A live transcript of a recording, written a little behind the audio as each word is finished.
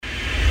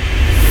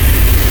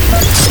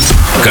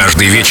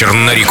Каждый вечер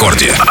на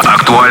рекорде.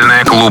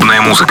 Актуальная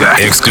клубная музыка.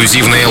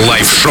 Эксклюзивные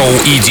лайв-шоу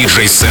и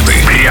диджей-сеты.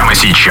 Прямо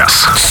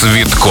сейчас.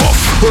 Цветкоff.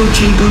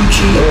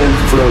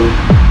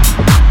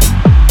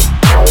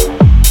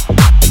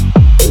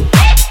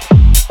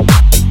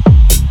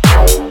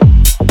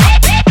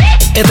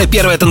 Это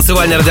первая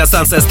танцевальная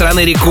радиостанция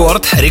страны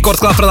Рекорд. Рекорд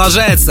Клаб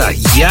продолжается.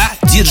 Я,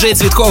 диджей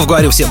Цветкоff,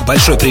 говорю всем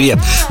большой привет.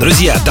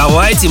 Друзья,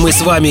 давайте мы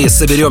с вами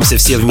соберемся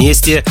все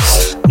вместе.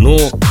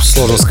 Ну,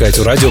 сложно сказать,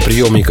 у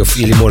радиоприемников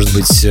или, может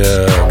быть,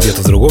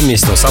 где-то в другом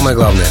месте. Но самое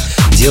главное,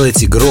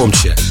 делайте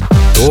громче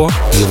то,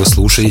 где вы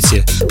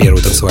слушаете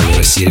первую танцевальную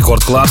России.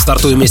 Рекорд Клаб.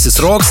 Стартуем вместе с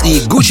Roxe и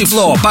Gucci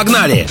Flow.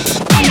 Погнали!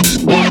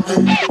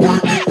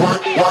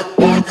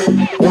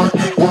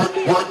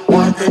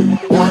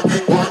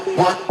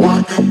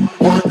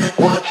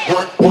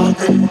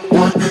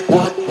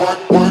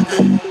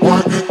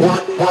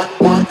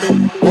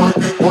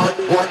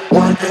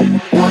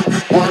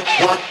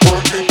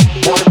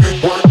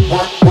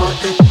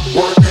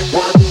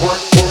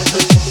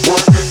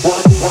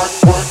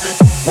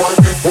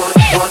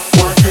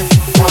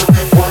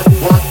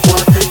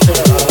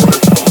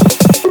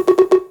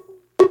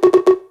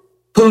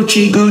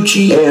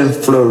 Gucci and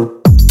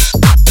Flow.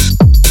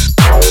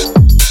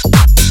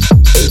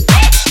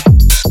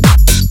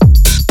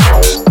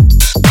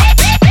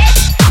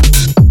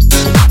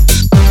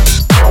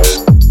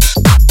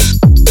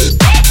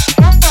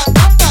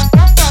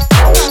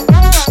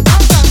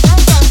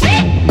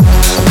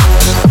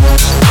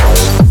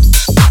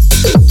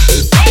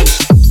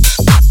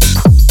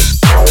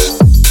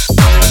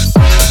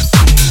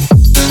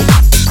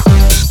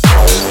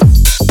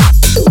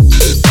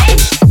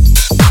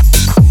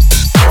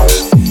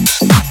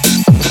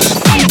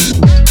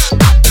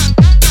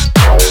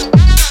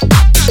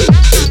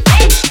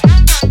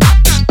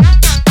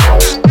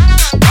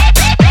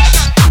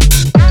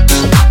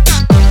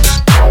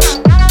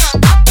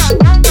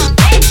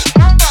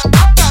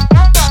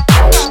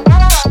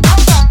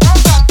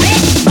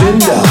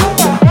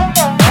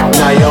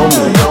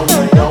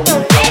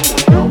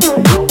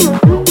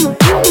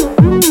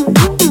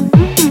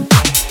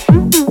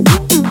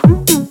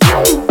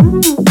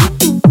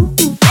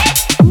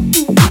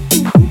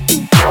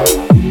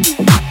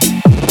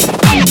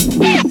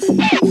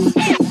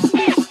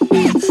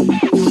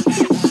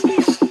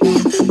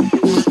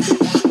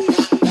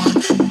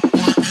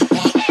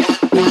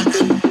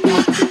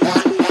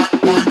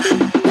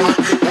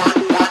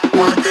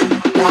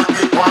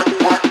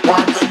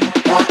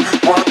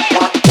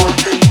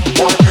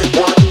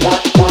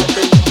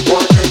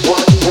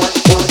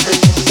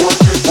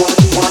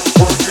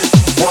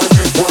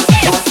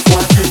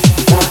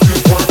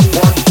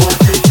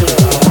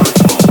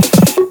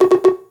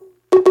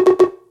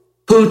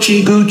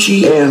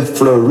 Gucci and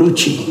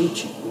Florucci.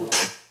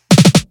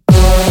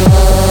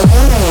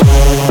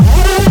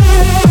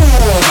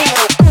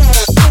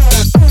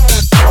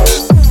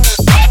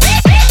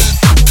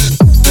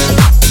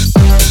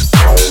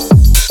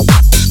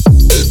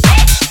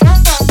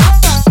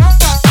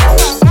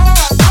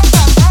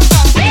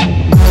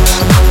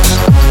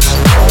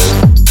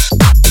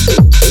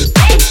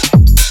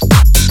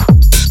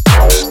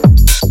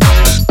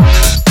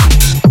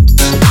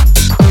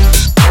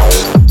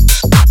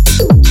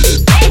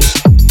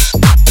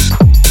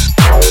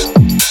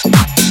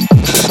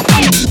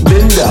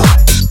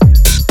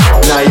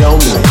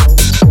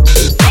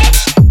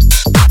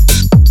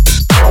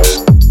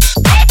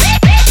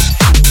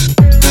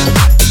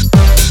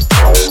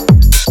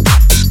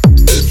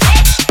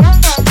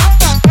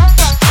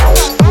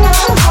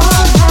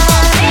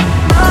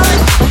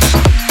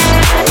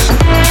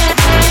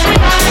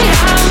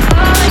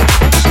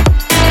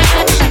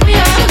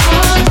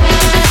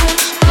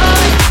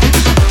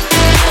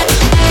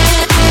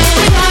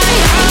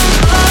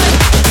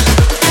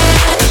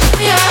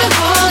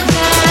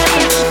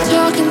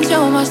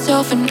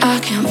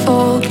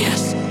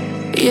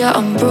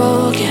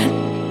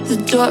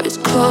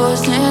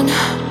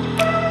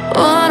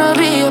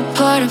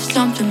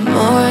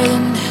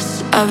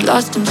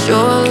 Lost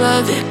control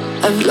of it,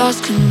 I've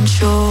lost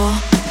control.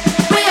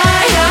 We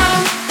are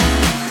young,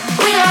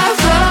 we are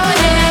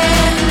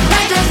floating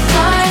like the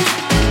sun.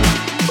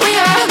 We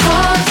are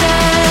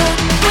golden,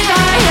 we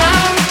are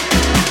young,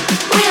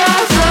 we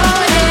are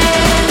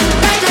floating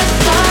like the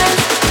sun.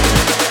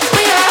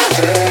 We are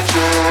golden.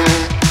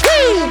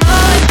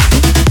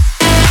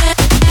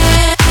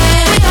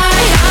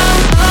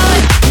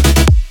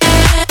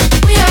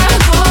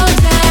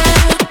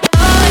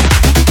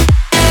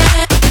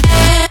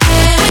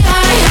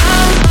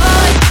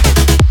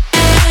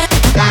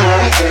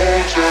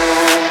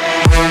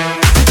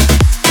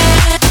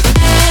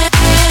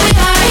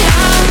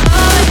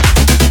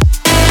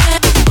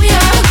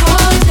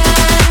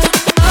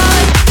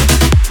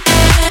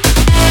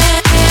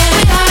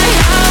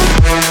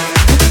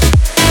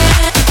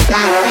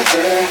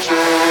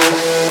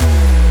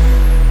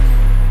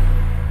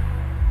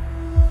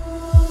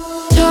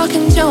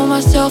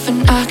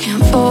 And I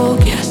can't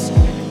focus.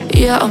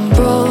 Yeah, I'm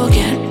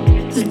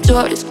broken. The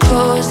door is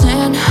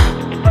closing.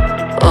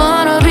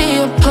 Wanna be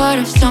a part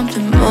of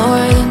something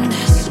more than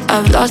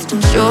I've lost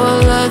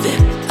control of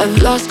it.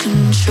 I've lost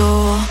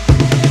control.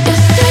 You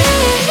see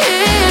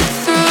it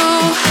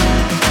through.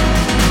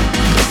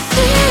 You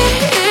see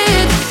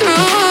it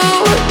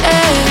through.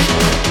 Yeah.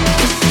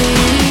 You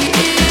see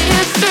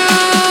it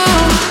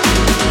through.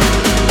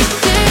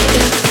 You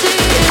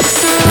see it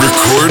through.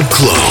 Record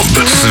Club.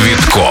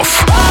 Цветкоff.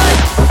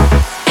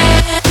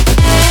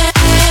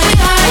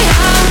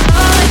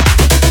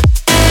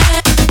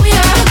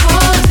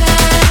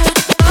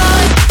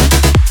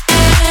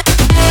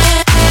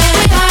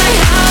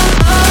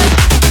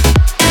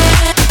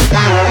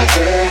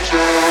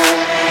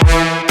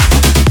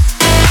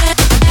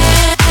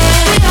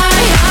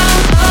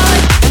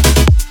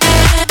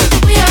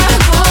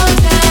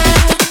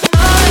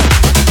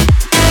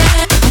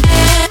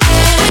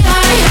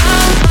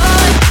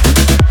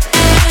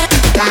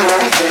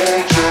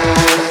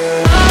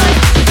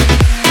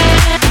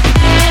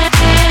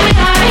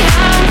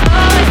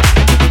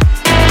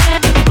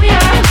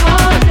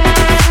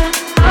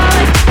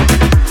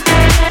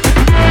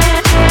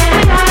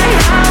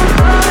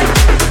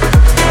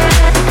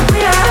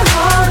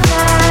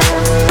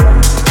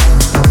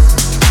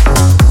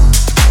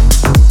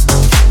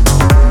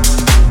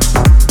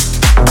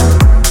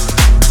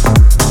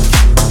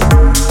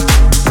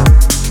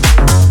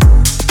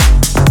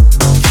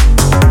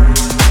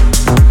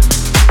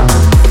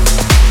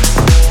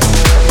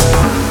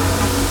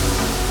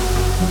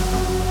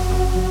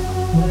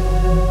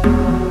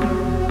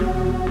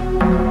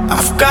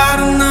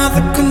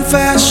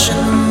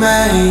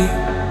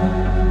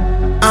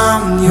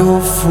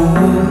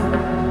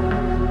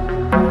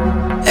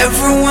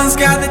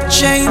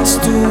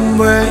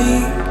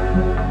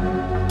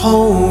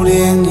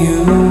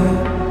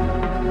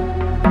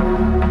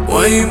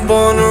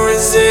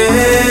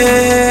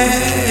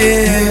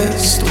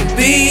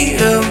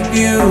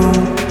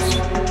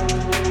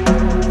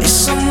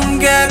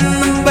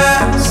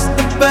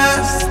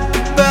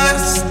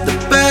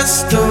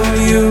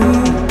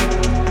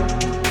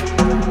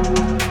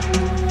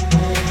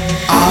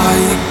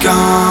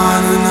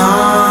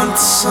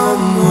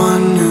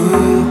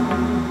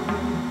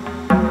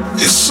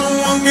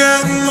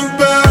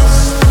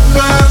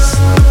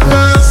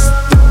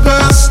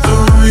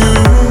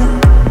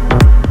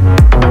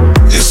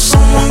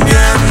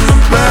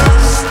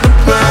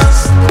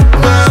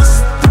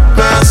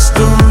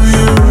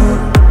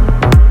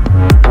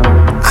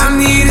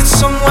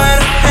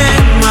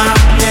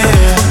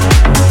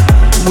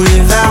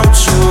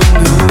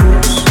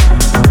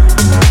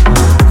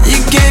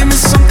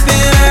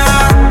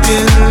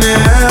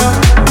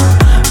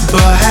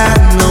 But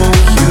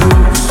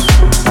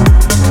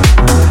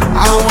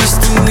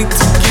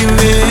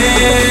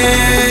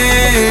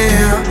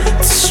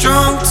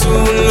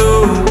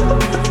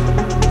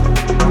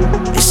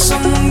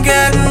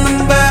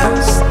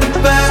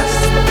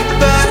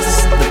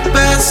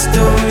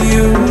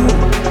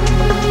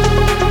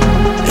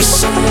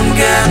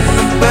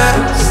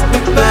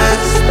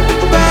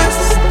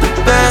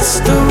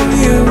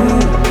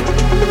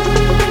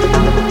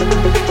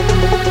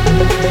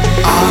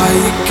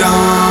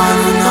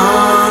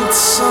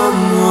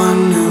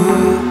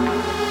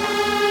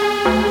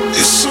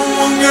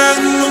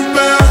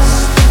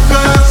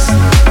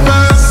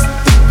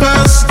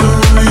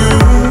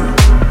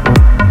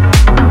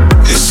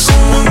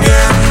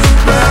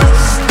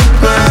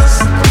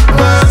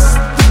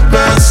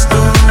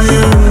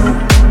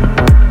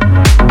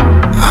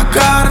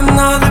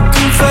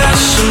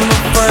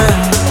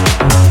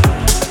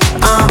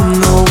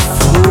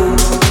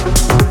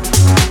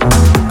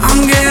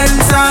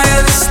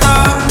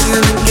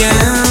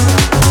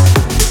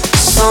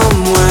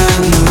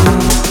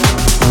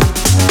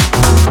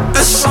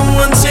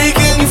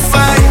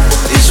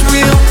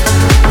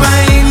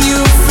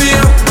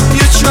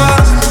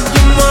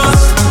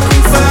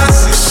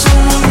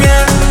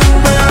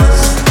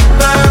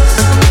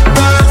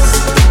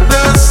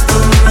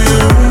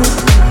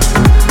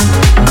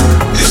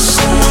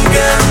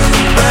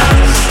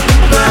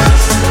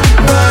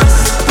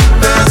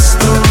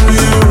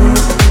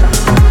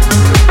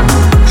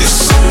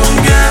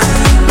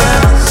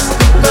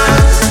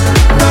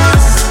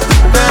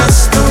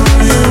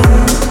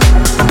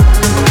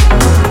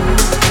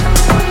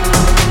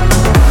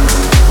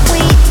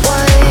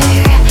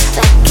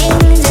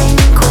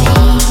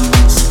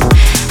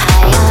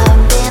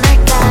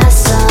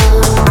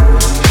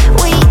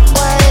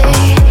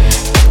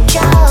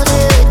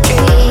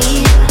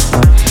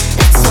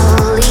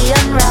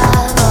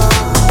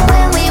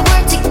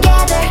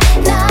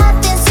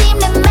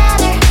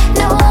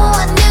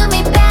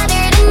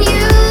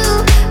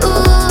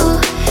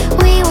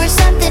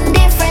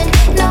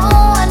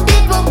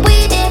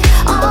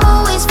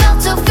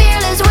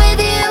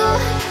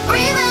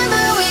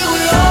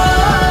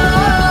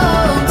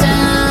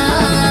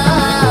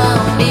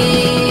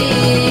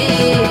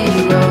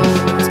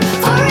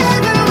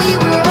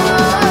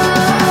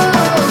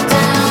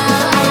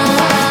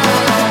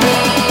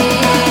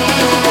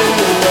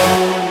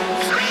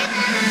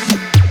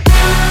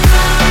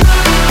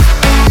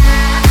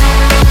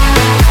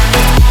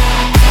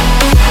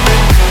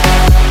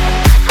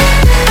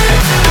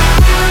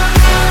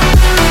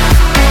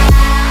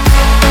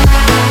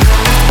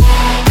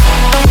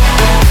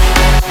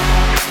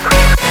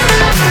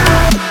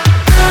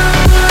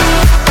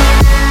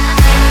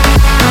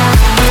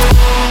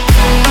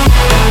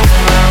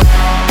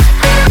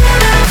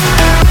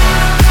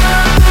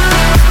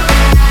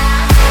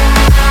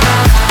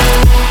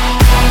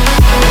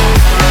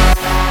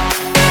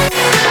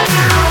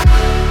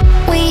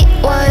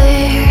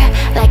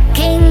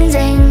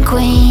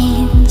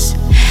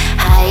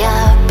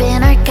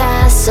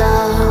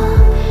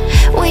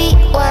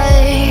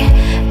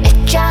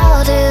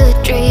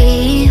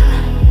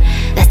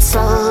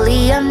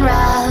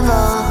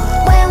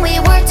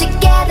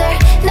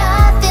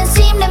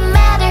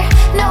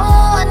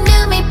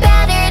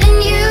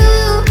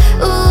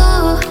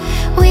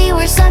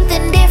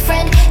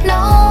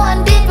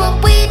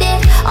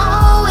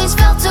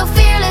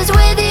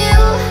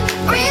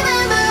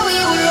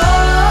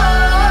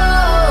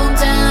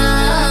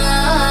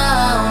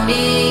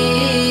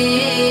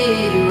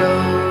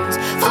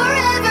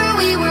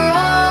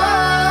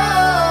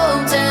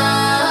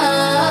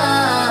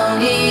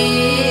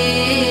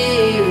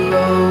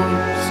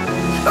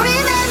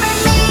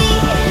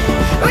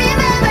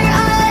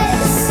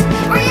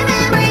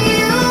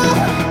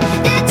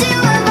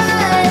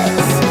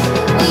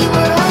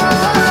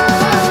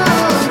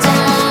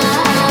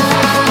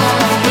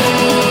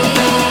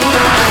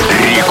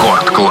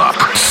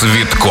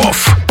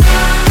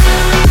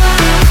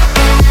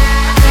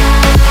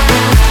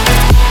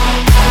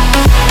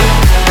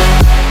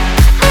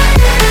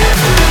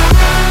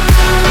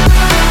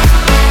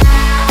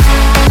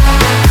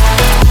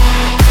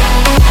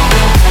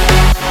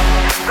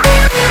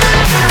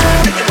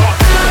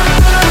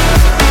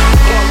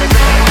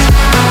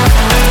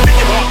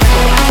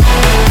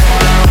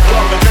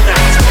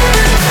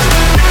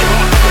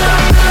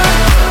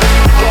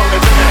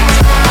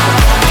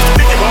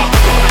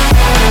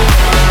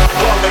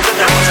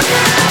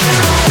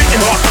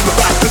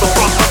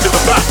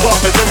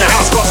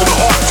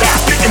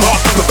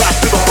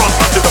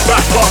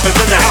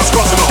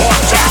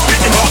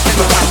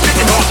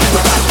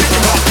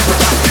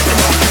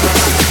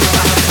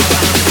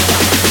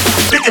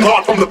him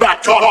hard from the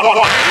back.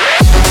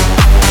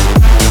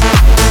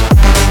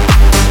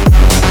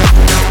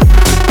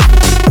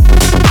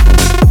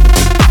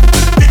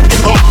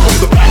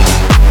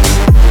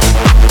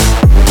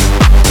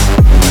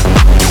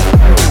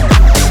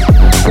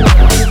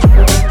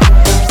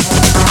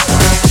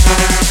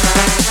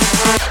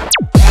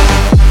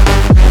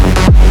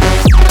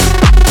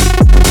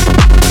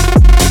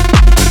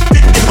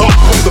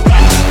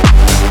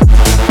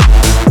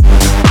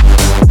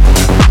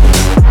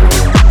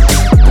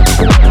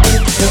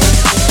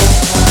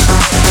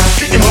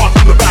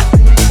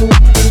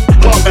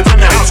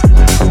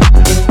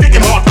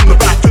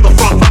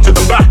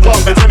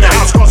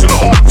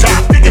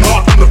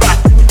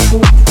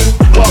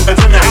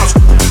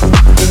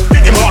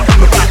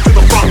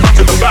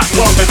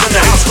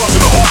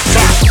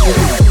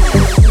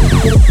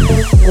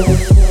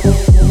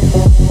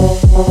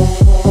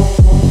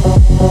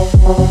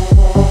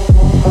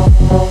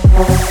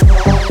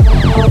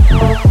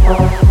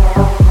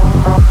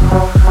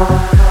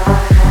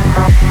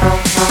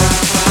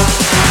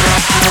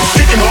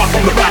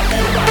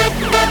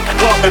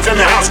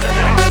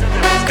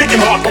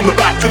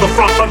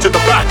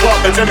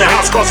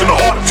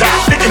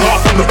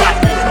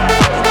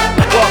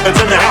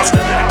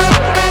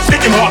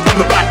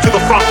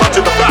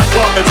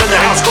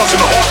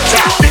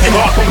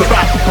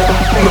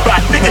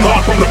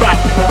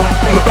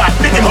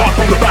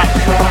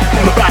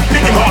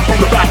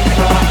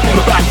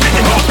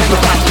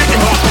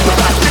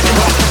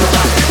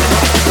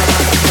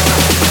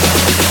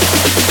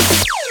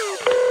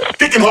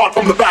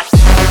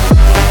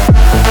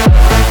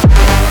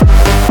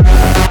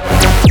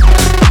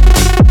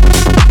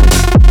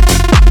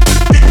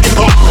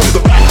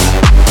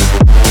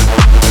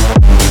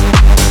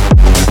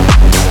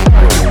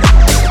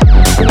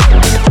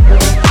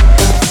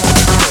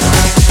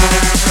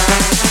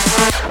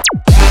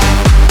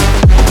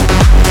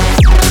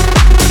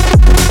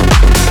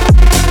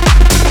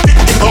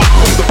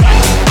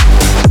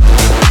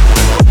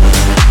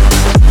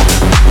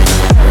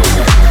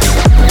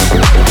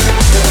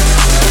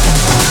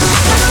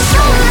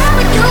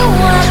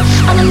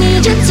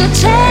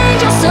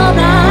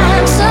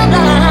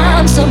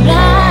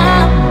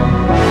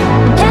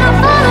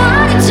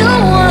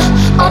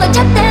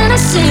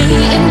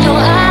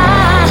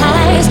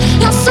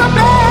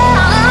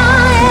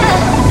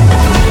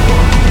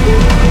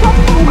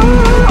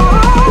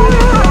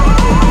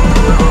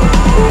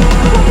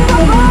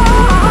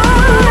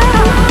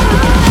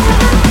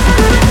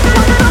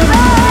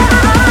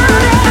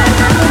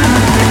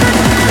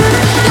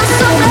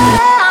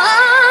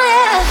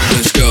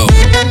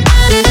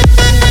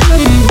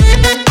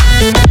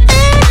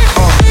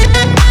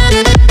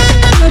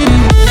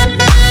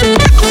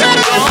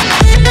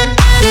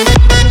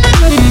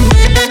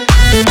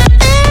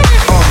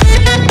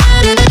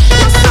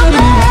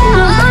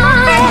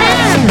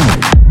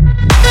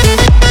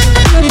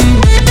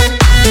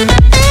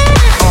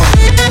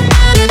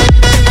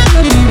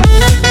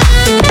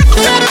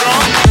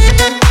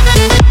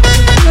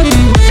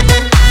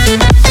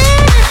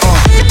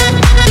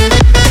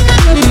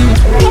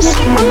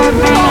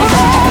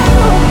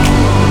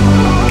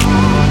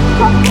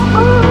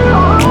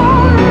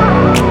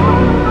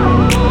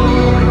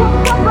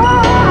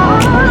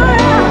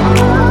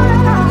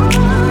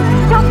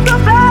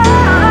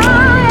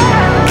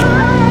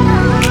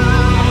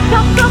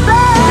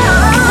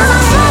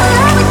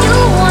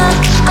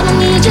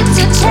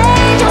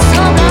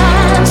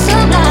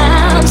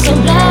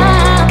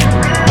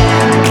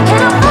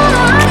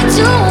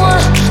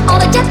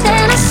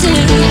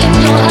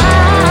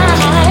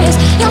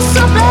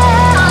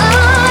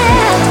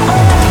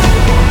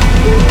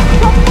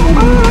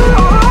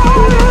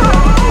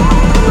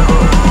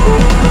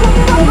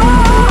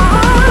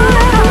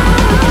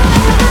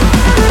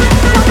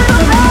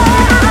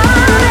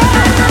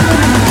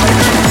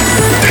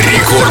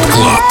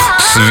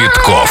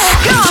 Цветкоff.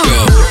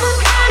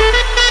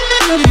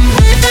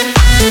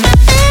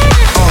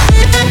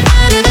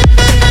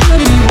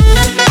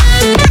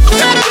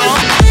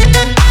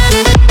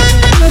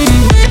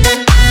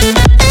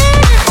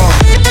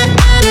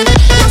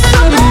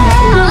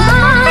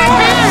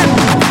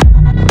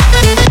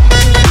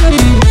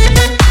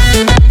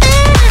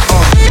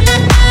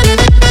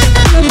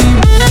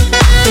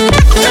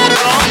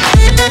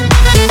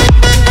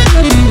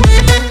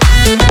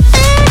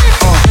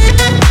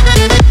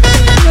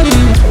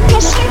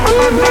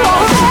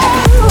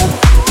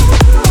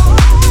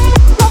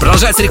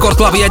 Рекорд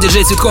Клаб, я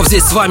диджей Цветкоff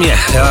здесь с вами.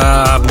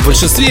 В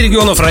большинстве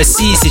регионов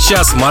России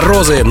сейчас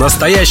морозы,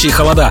 настоящие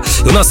холода.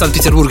 И у нас в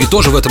Санкт-Петербурге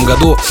тоже в этом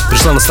году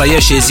пришла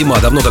настоящая зима.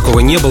 Давно такого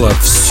не было.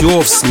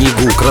 Все в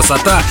снегу.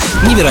 Красота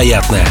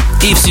невероятная.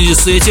 И в связи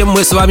с этим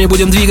мы с вами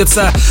будем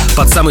двигаться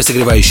под самые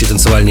согревающие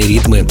танцевальные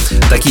ритмы,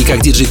 такие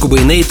как диджей Kuba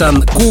и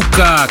Neitan,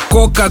 KUKA,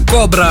 Coka,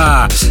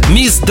 Cobra,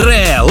 Miss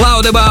Dre,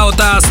 Loud About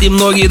Us и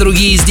многие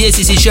другие. Здесь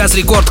и сейчас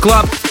Рекорд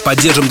Клаб.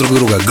 Поддержим друг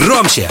друга.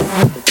 Громче!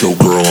 Yo,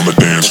 girl on the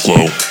dance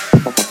floor.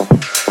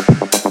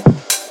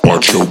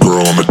 Watch your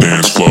girl on the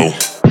dance floor.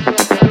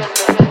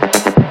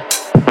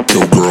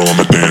 Your girl on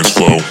the dance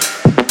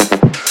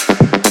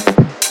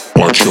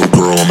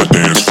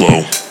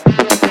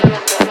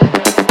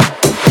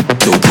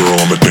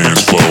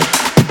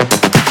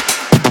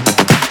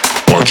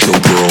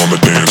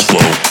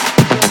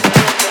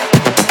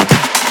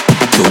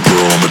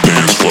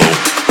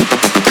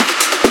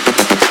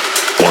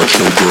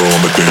your girl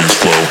on the dance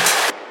floor.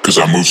 Cause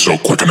I move so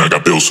quick and I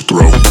got bills to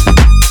throw.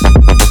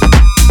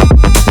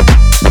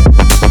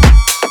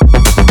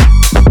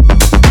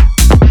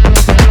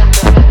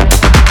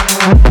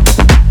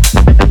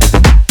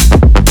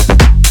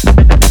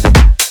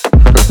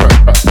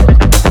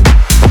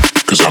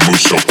 Cause I move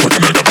so quick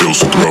and I got bills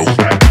to throw.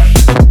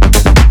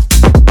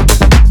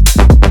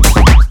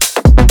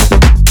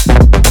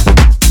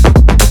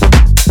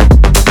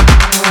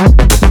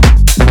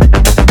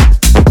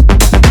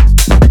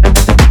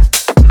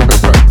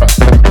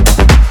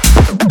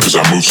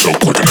 So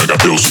quick and I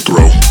got bills to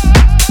throw.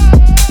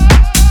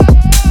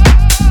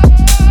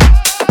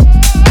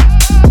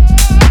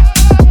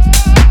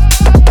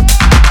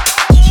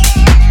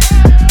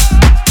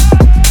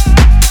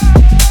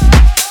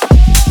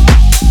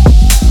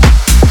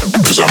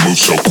 Cause I move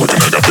so quick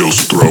and I got bills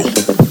to throw.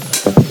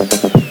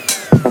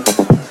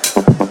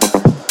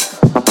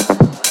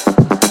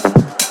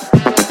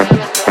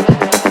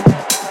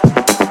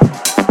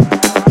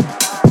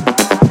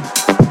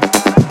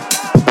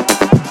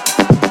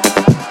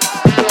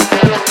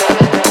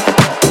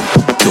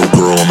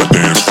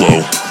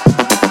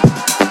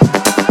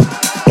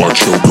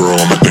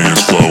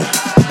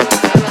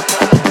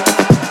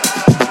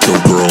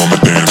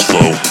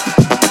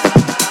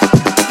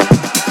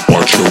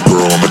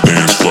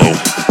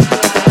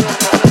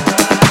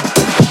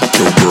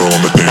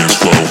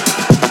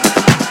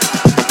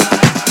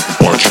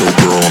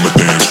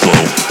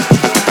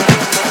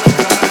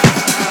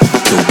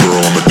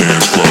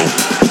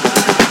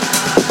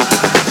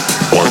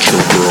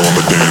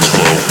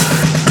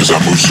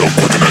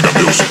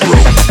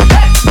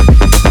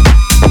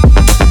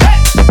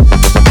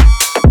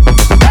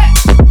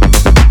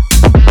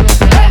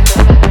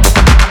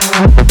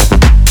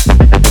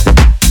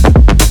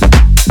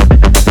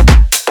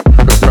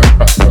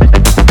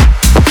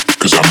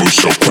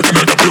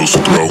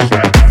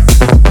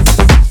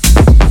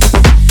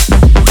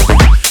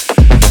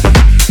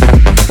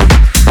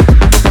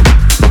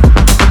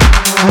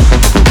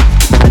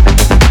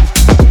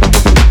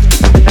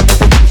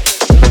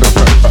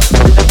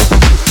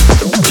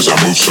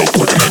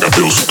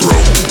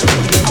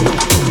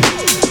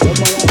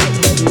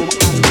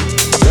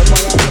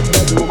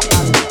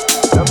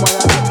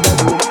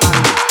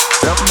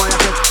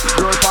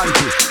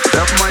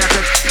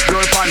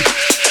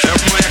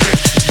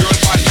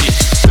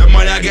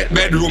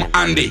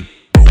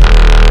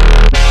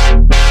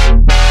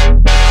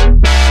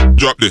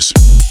 Drop this.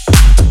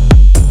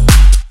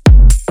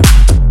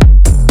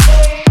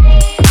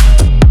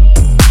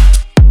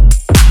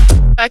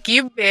 Fuck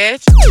you,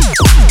 bitch.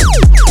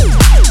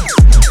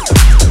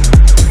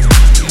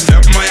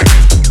 Step my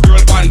get girl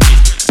panty.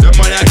 Step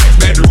my get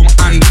bedroom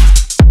Andy.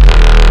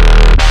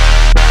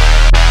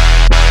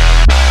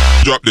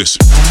 Drop this.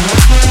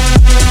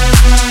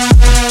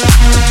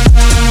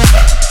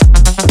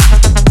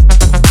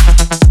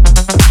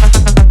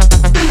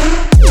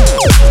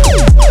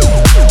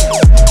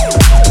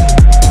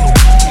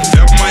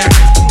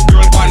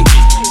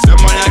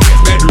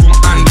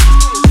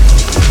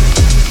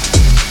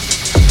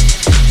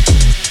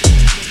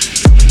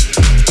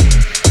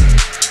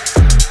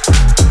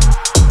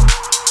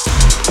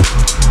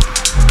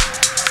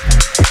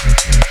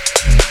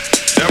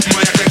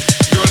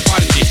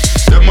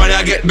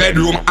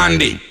 Bedroom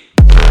Andy.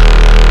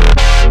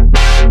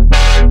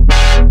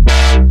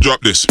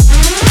 Drop this.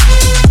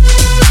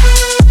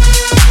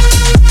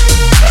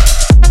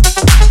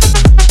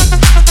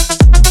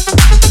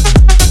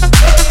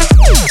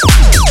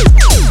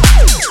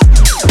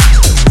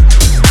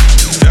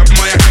 Step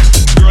my get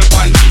girl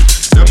panty.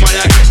 Step my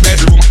get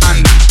bedroom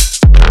Andy.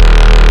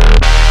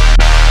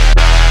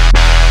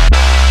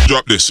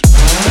 Drop this.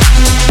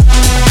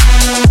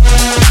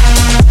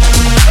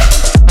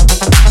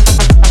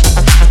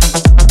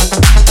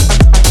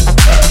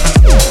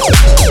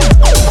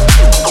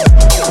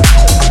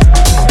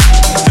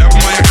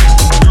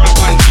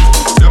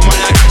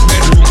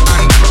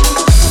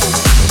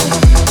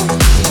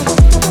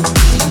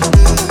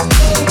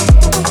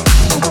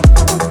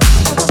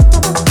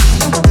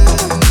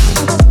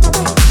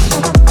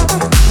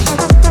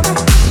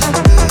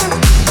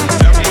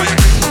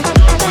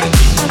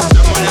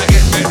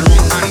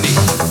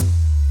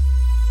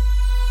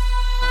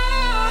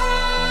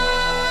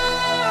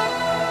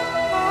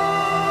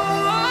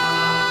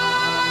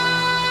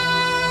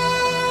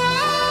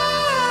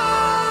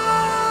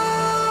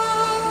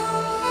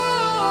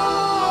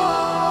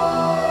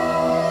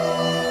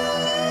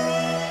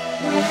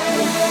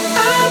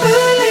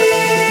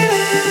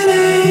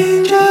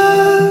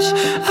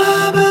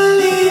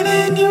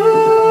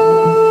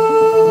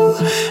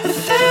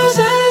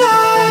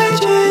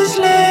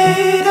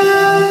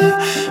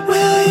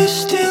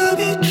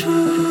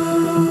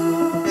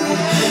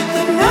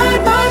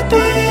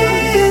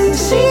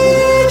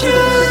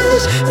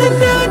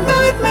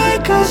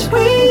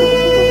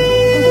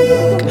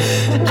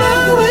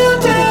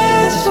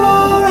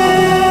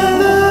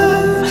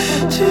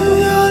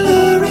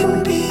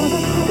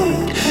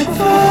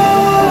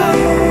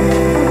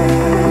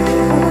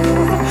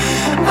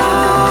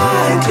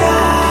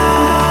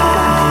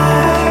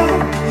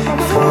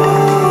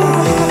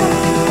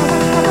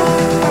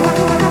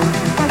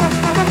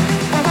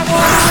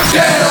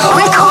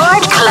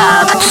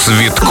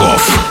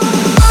 Цветкоff.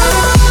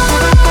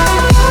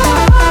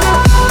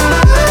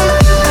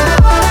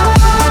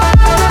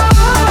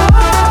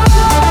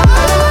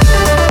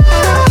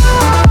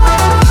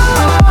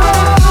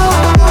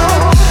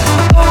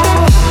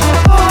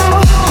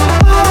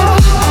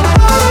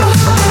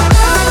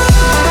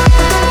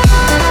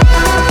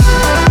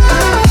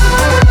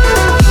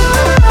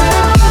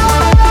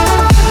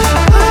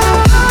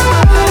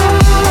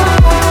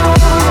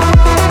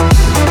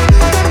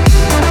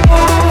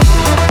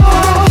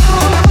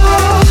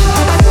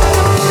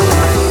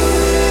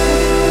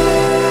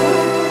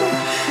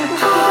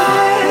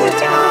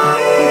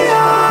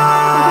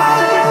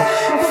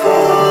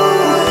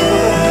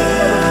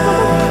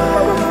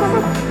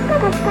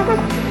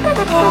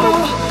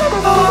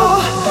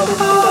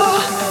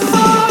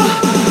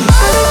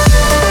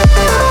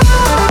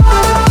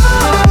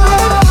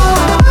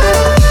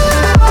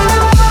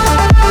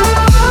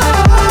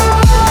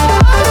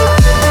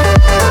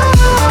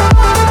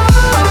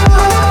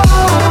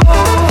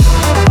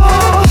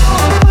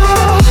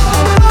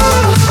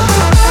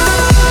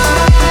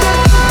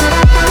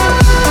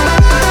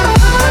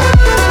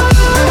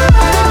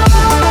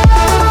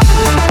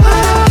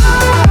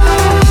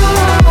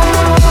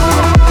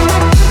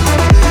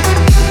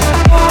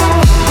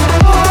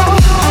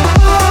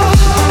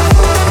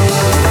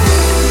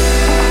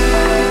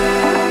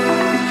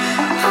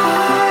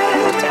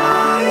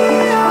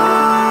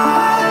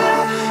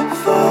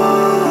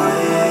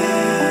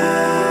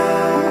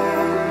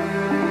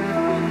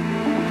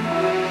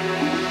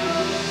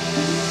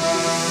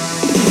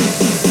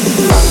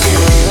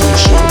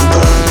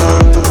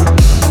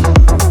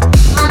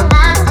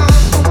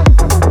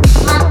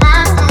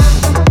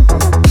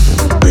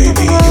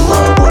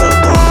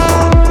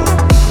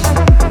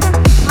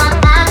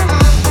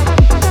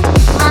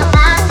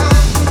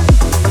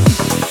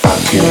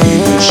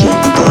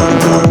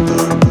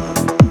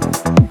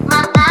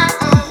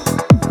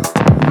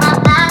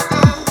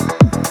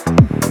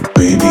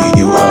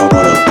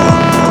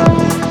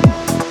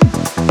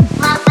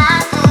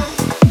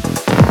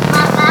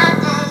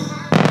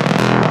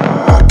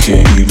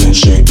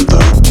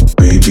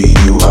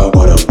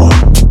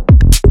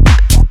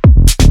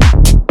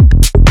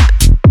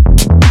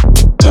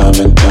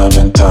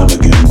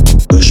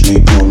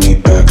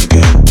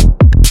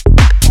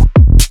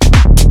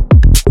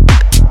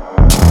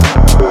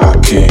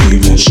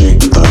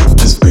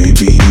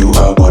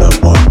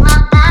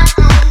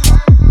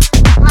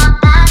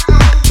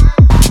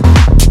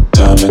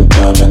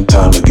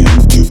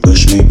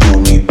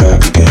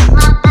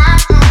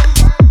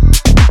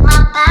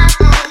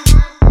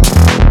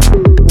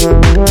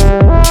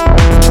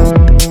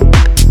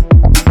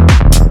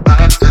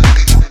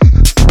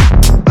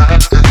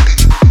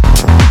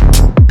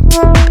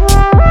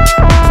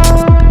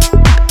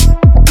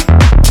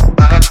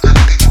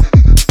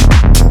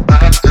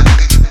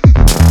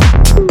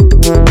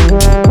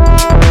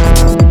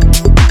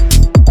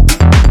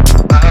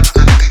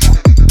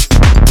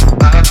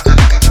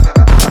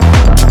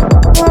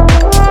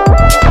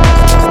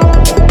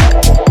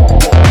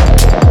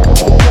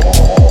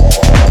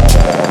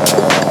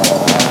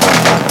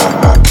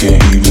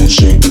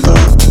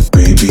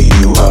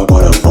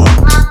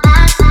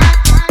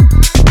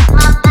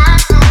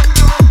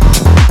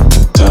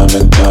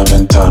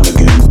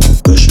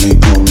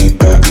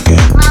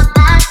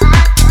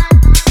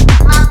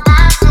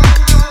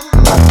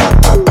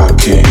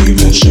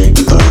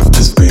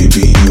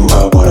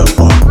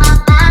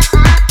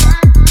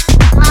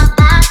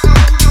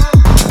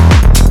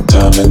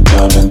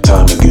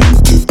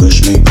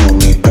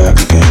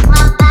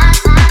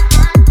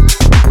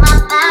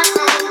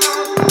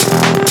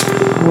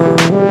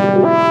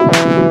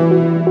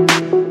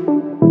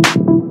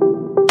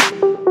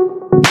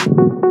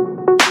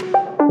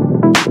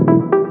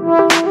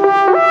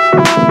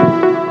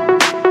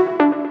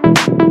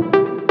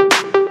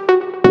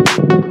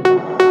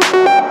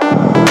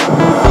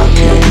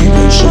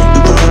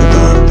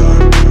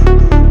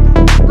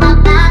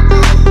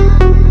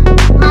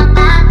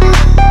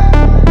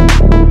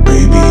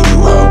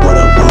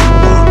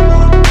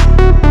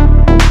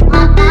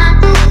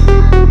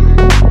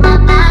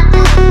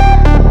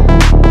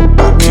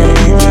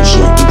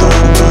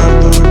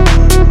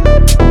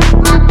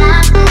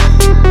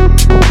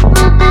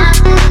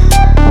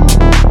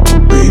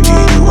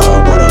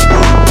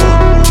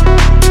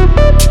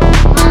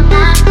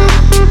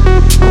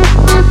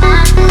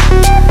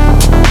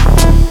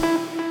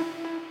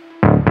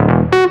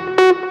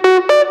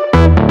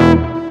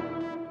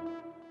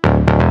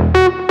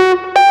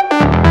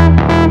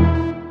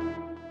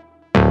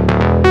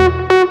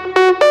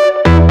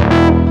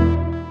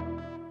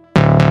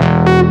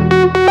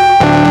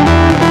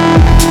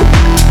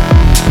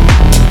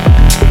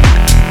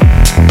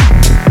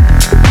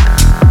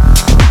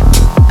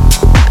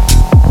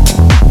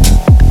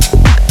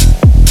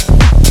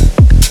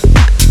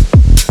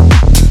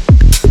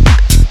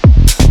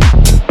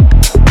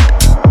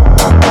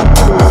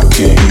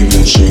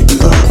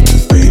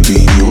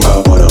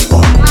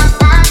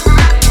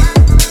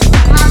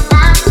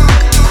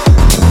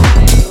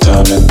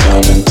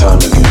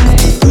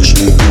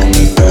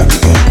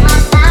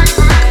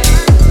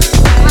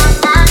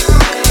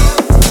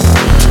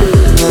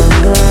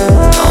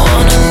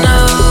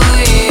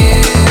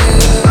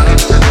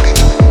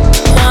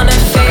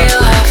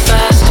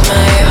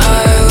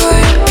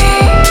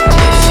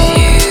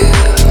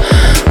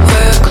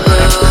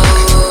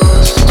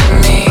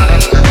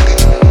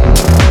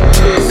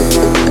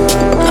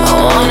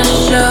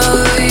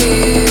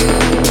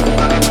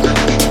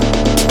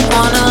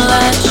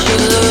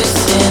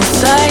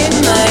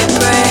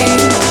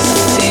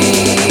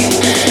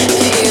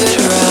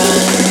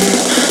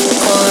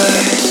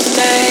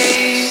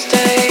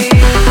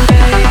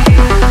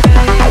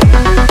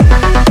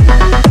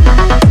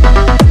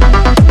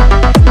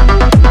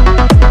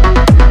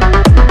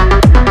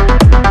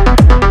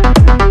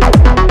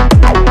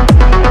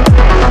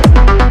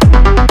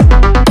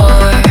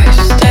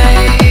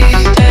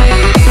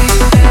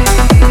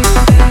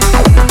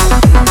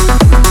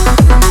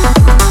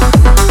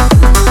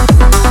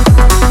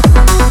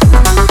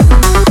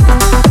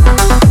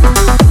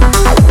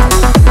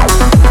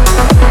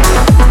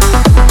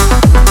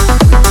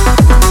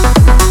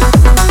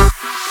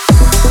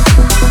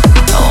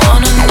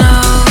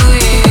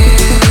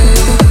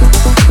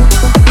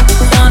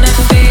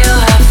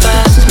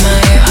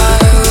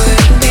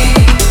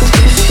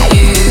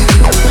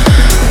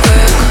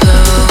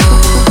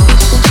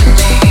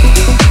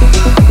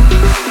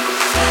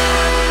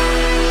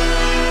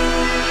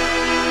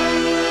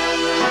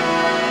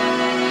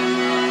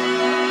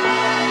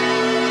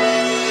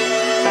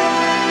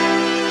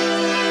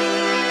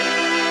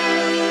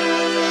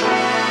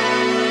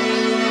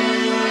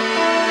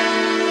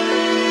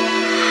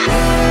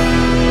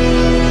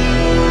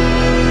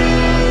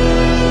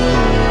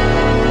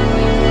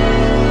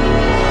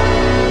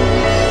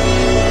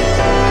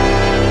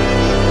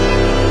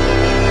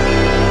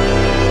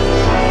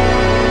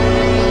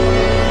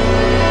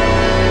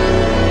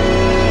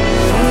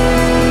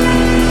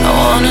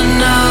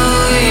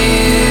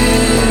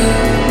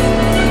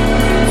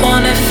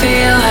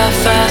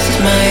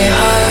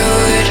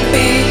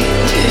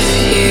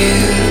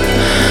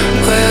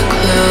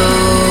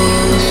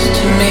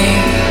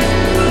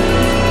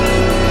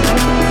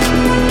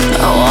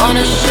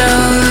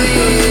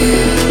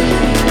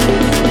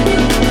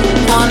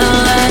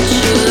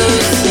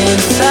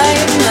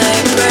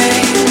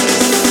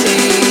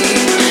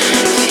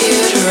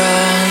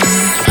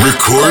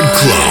 Рекорд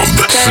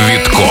Клаб.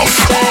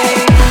 Цветкоff.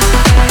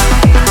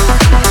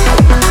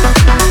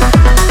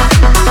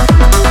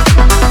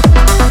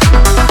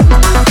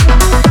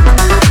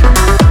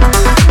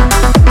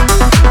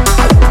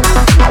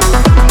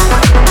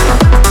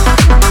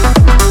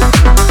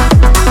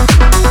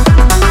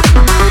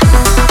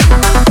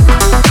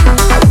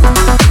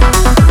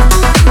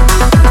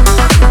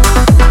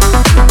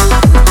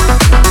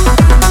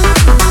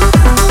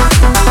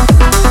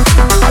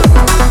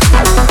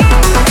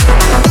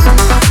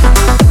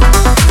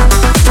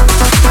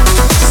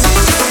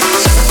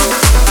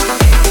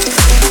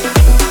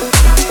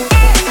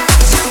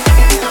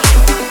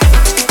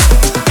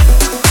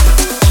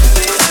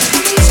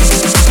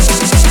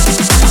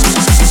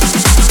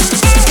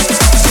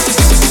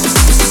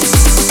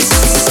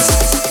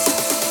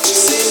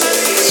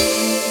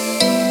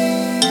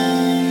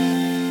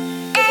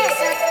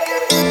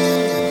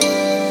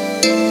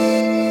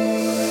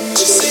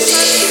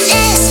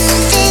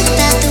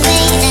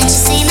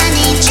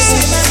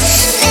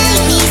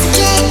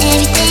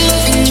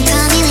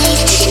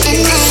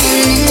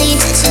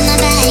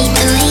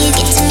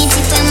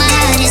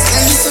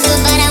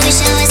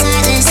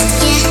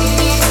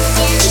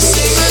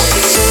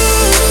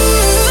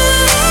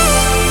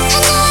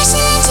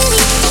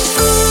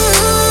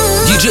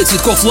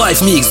 Цветкоff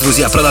Live Mix,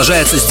 друзья,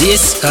 продолжается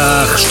здесь.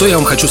 Что я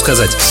вам хочу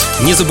сказать?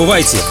 Не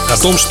забывайте о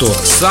том, что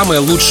самый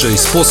лучший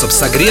способ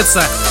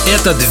согреться —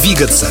 это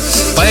двигаться.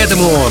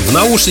 Поэтому в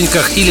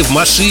наушниках или в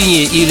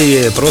машине,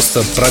 или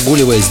просто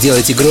прогуливаясь,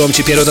 сделайте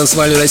громче первую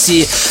танцевальную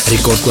России.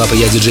 Рекорд Клаб и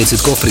я, диджей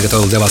Цветкоff,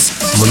 приготовил для вас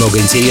много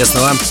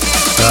интересного.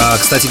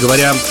 Кстати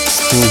говоря,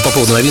 по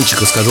поводу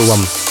новиночек расскажу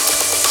вам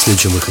в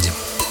следующем выходе.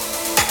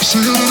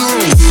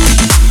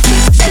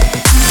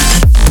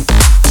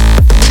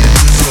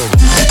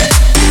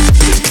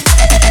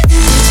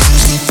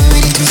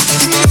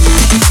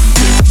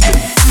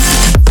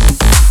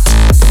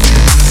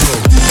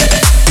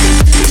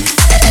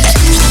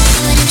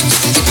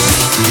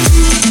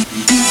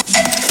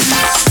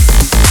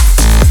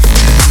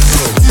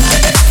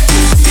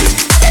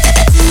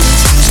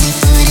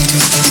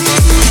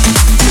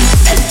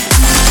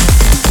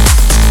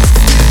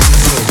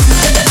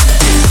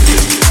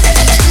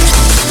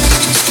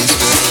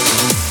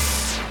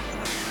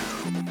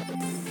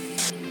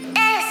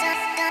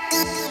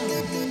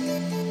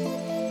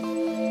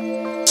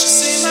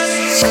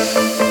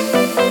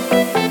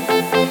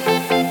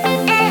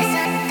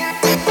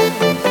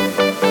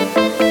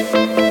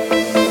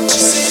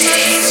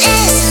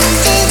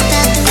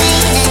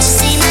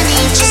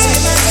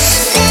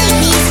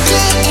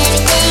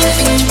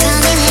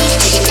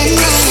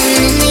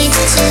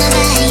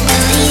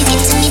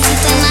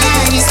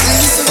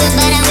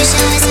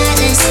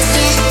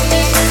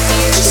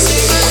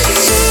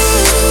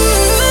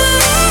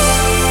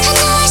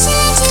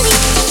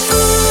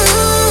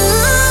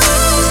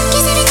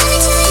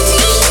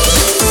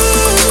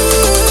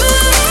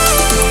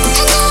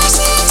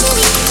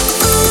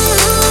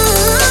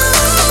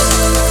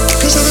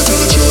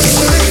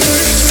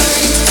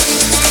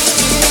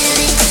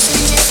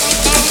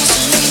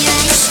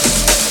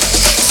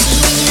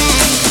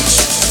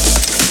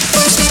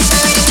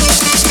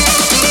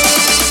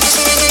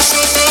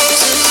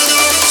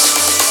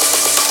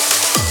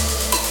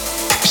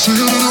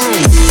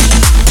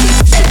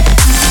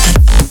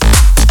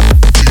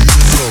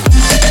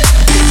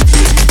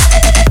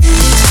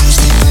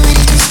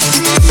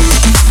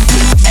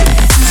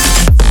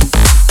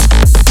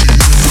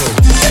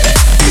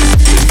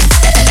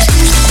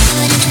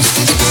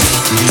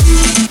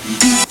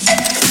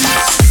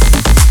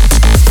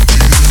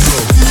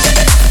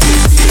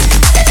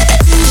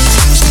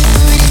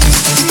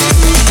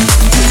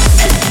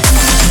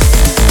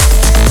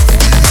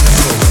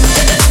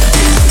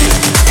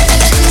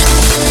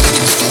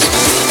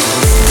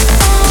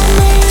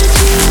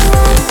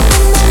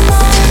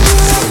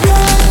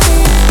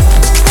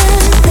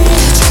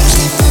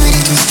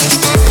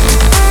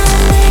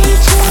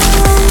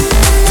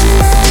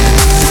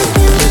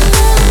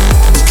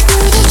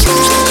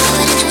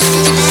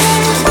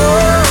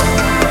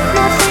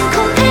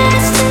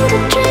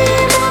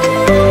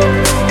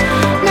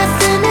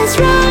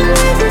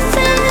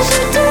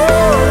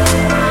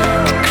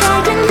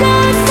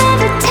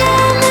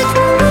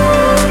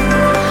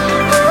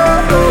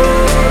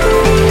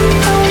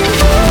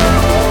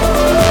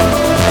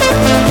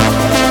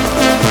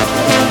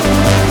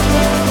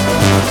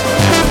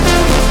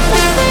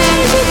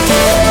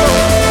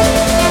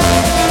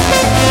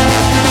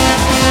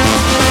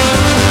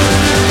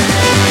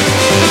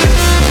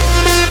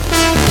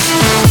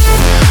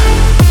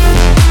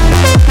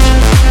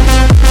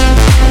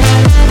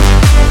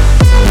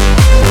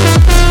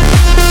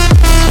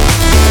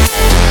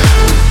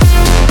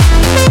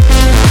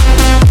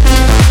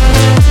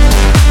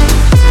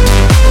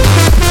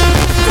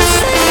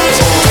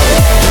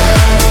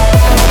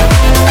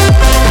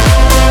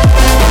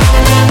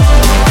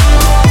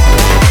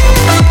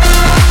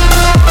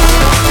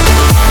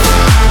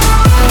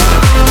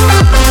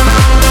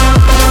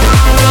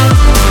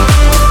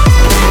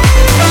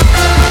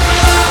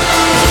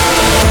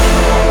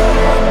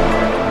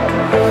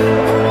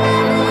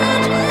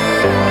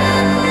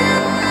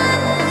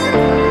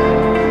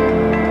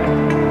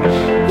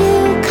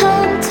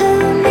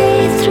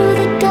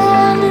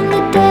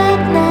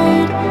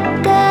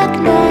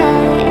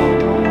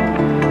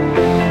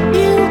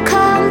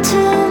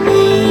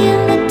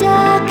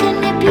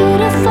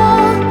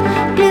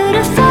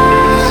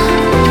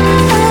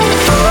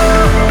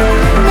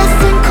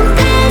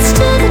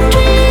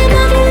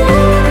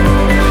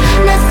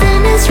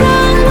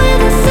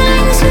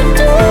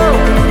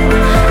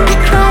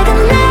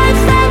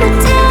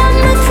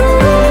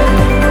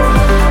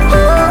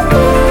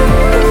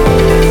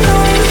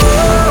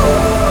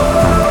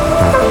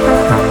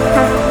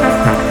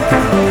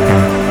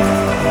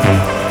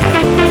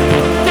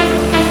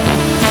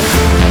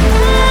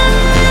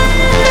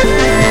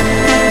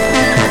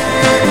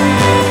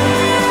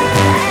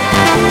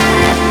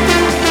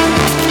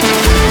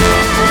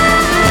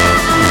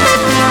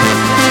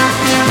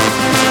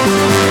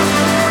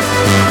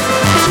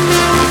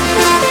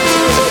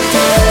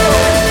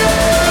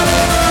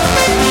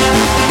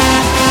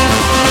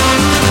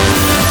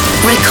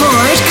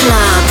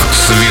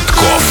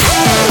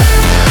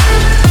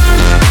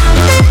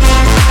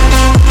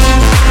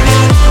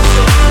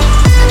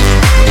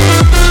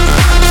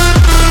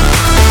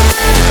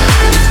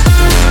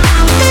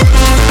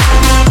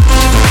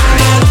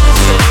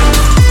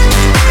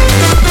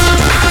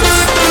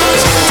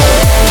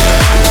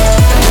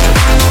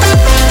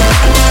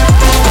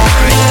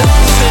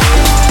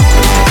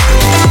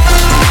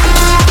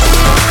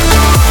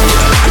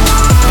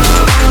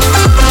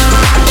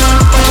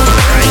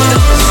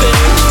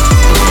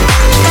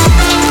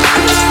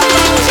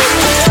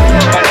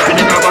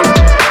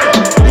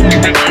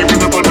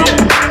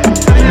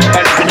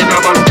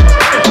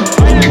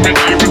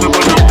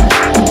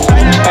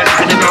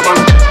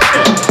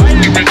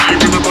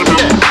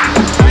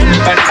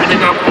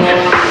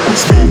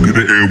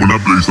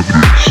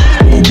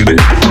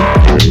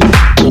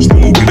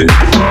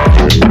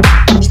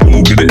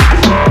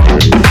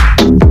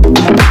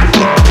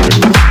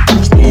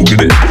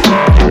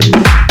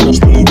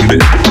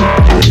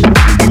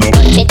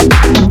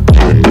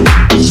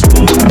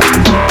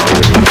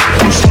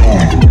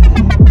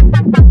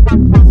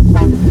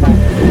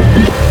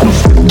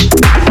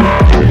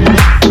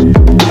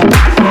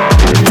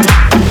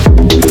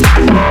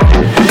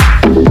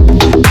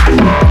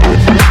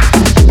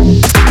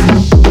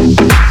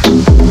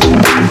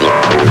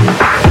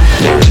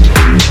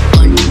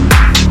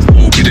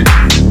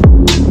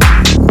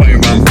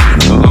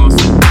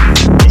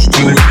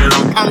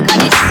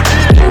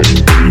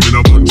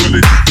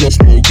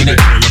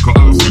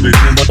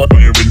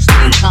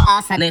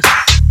 pásale.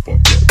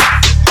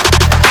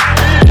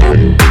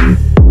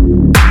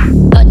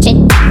 Touch it.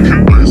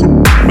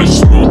 I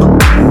smoke.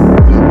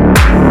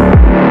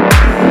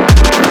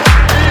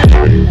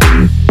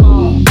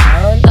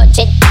 Touch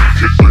it.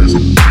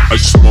 I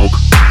smoke.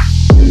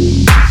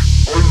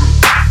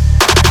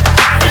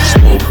 I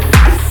smoke.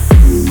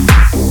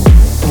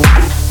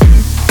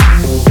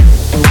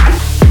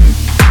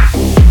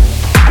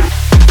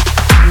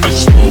 I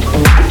smoke.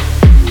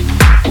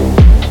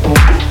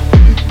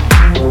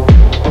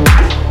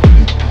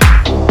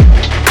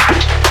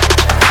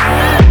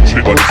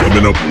 Shit, but it's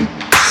coming up.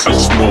 I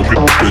smoke it,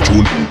 the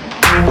tune.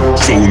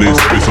 Soon is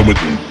every summer.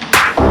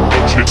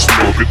 Shit,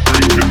 smoke it,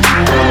 drink it.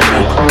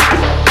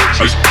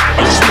 I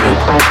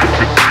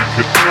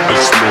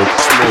smoke it,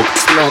 I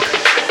smoke.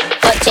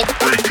 Touch it.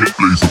 Drink it,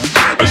 please.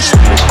 I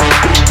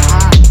smoke.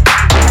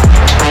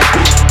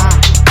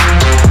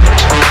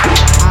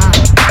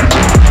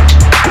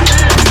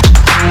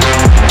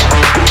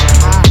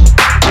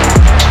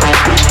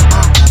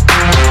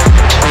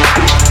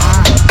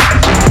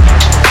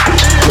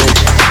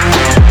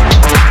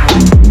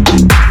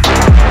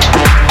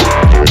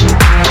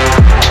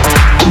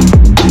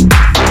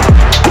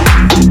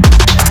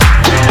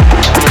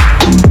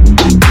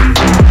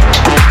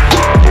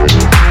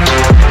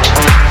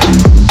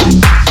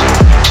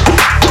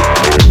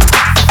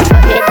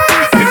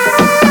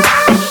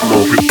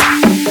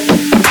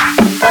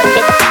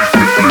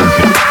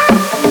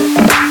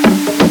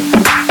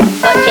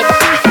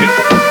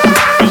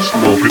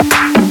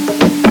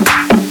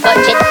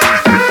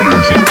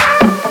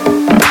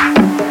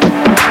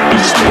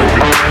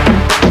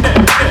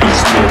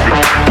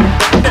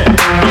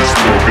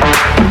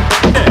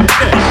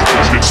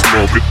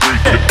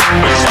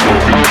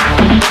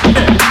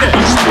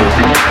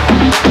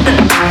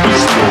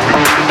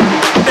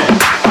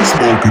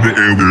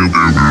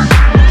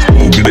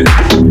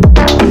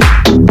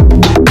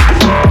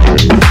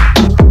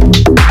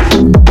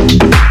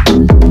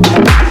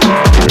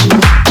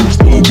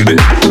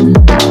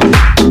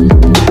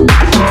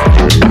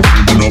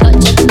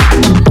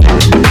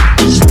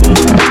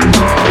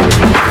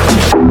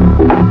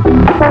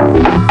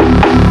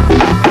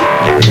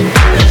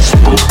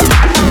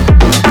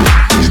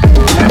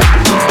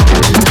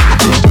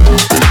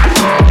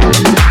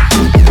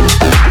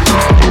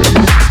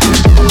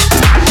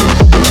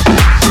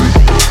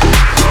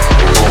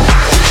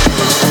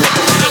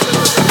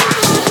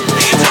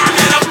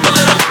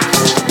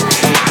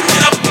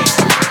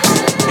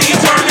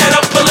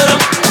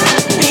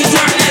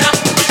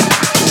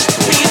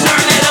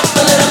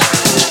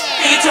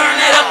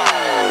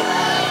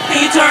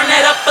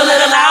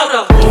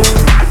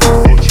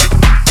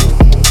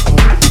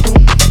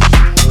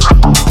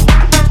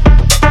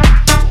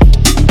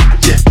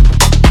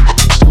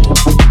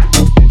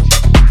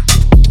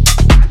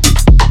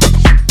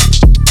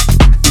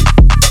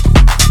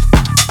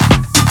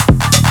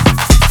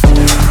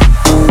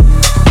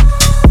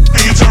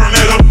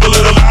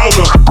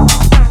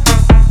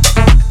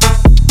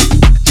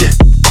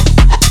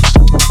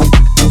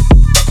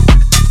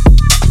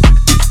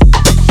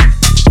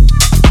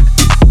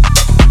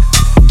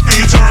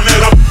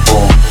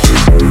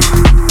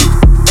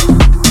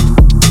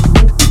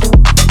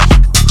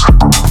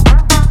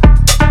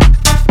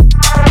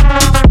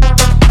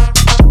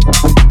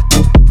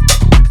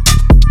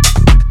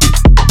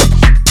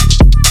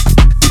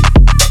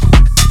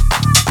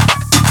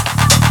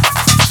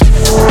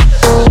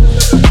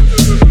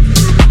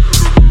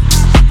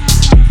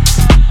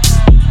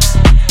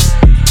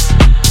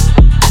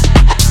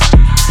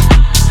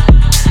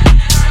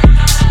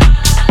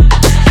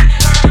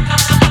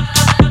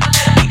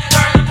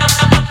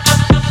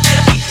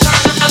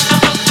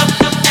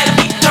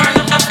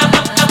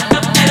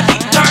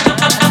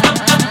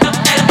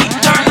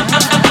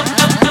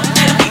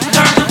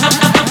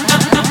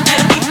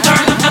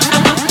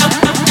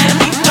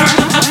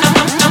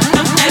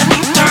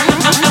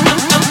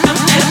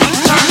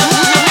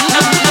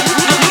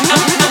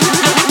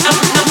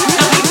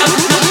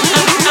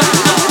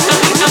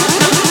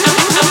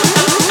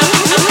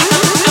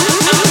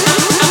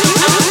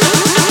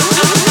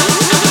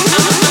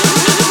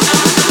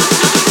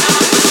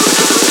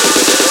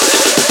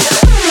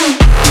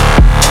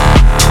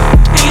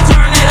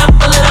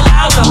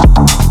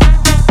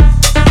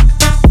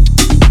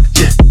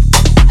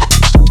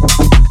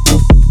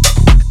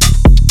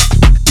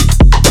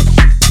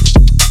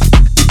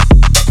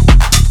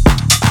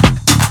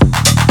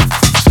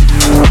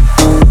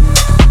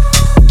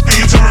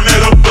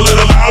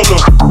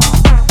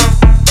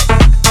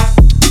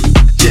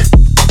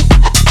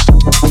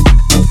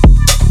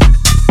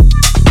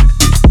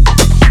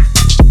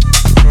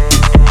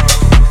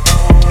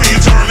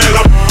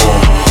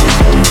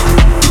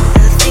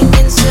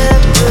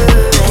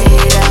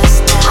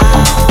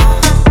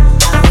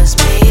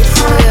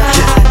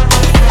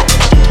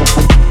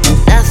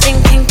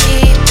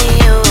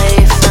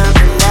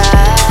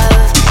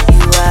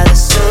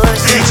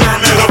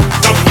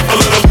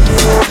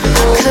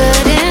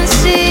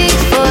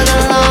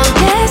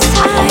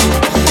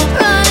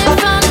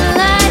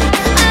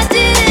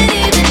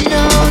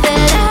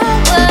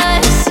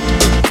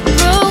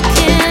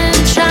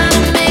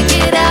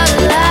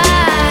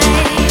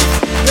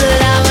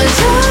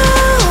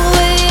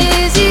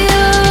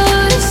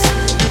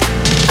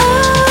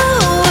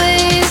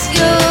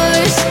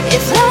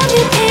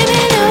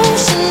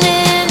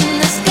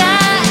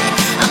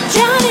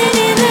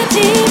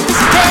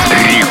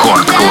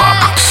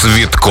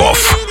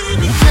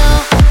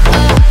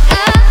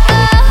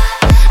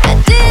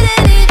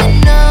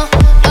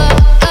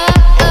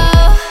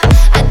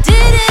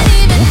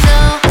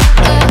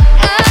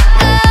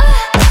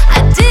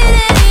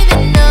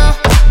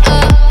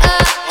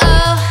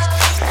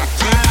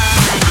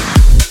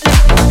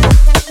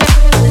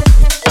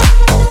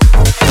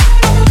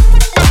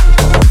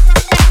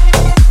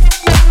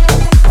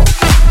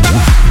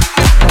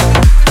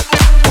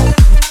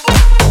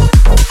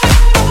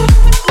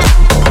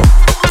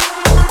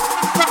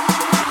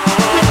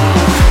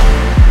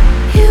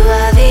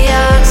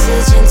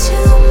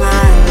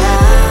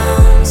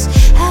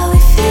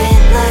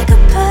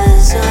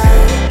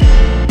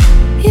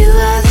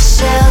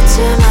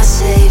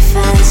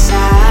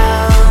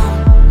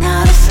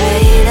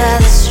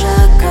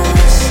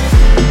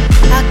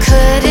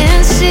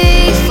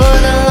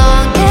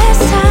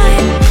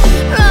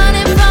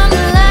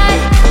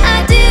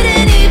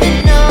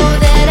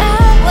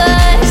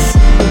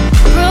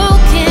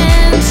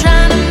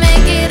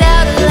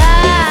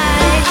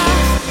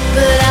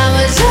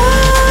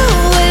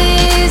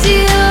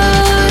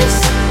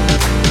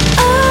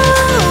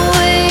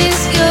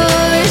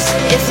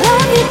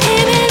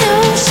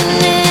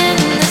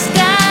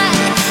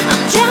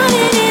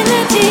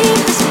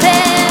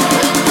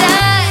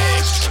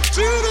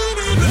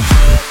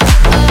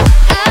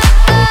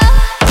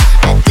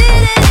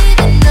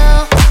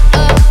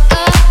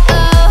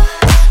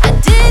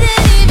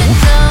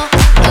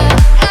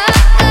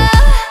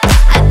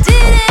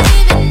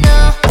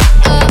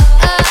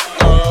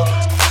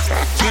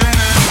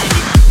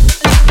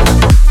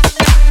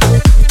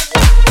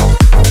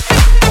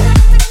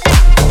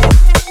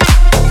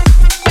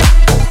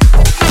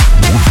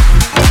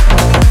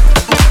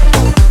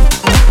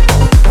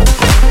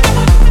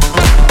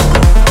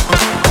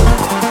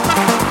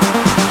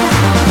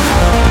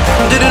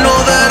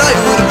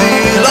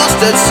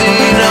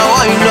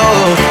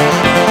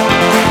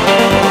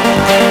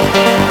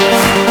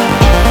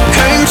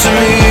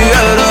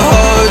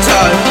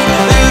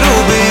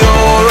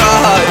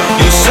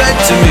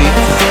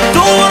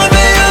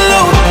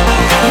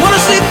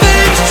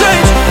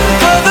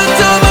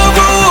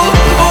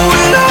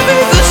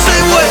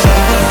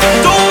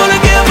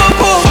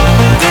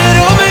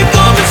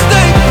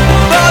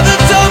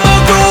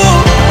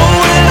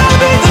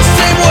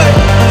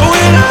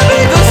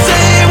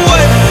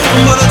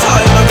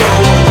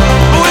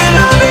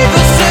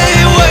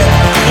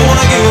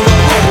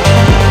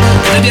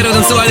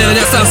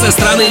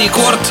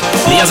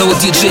 зовут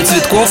диджей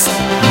Цветкоff.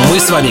 Мы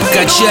с вами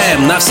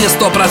качаем на все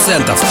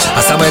 100%.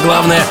 А самое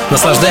главное,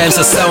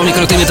 наслаждаемся самыми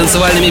крутыми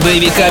танцевальными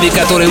боевиками,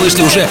 которые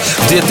вышли уже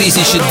в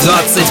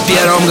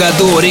 2021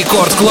 году.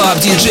 Рекорд Клаб,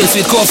 диджей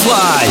Цветкоff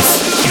Live.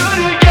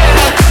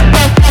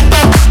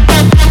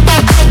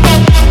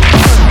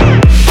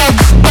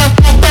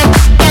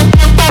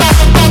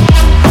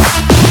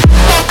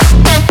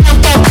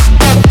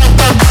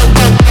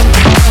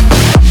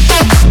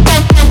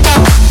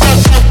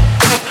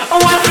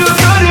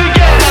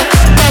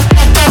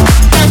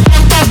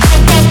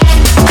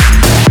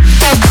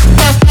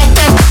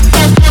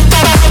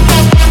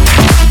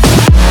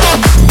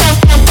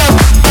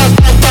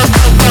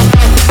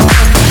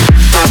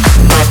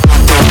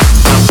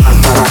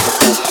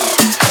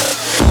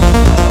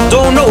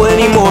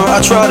 I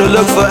try to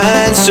look for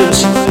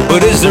answers,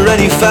 but is there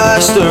any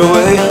faster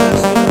way?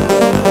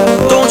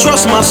 Don't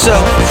trust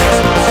myself,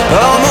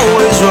 I'm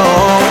always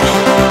wrong,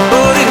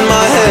 but in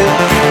my head,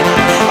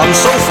 I'm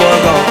so far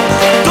gone.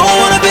 Don't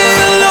wanna be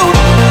alone,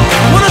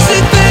 wanna see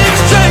things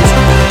change.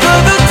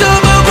 Every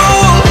time I grow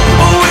old,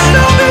 but will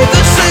I be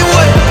the same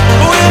way?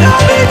 Will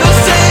I be the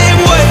same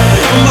way?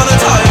 By the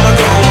time I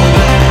grow old,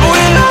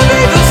 will I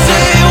be the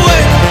same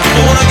way?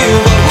 Don't wanna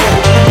give up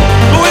hope,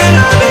 will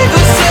I be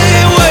the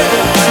same way?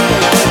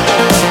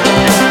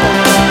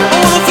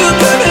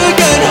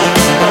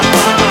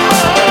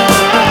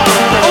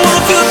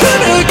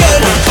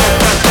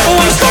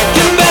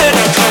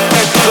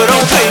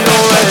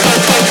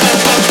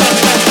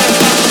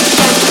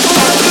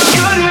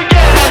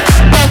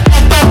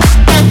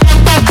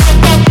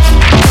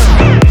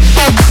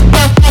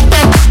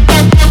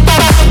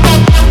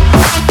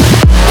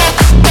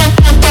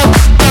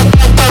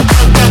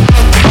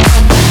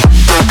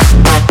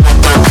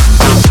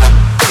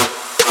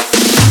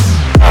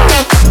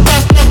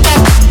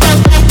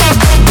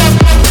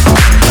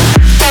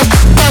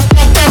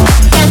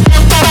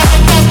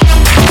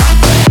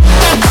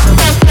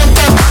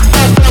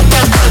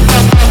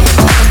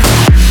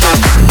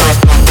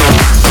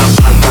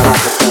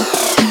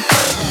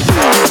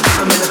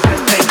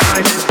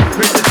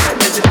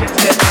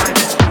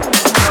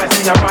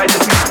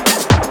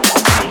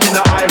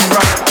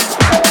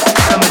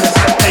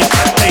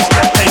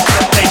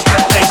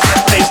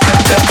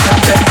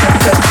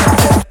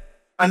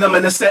 And I'm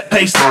in a set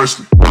pace.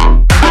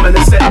 I'm in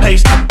a set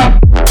pace.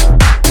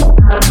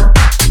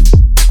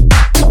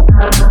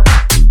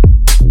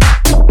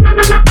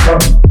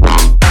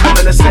 I'm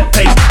in a set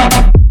pace.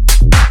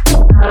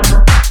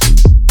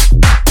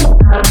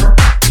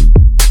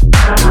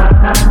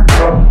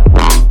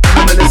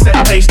 I'm in a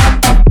set pace.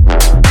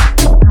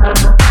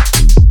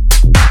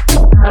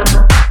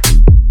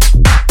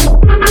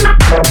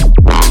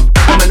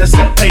 I'm in a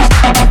set pace.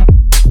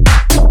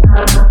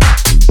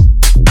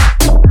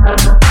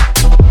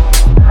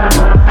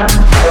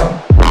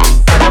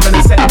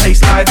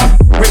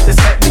 Rip the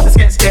set, make the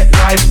skets get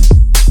live.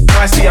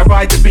 Nicely I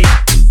ride the beat,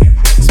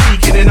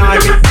 speaking in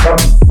Irish.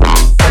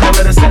 And I'm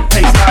in a set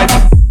pace live.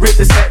 Rip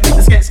the set, make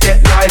the skets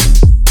get live.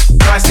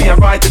 Nicely I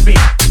ride the beat,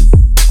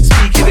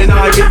 speaking in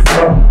Irish.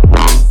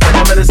 And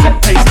I'm in a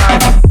set pace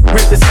live.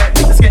 Rip the set,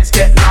 make the skets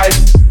get live.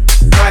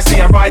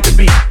 Nicely I ride the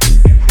beat,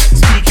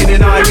 speaking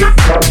in Irish.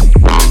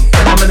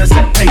 And I'm in a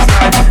set pace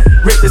live.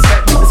 Rip the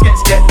set, make the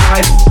skets get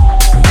live.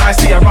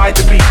 Nicely I ride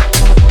the beat,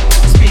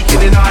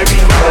 speaking in Irish.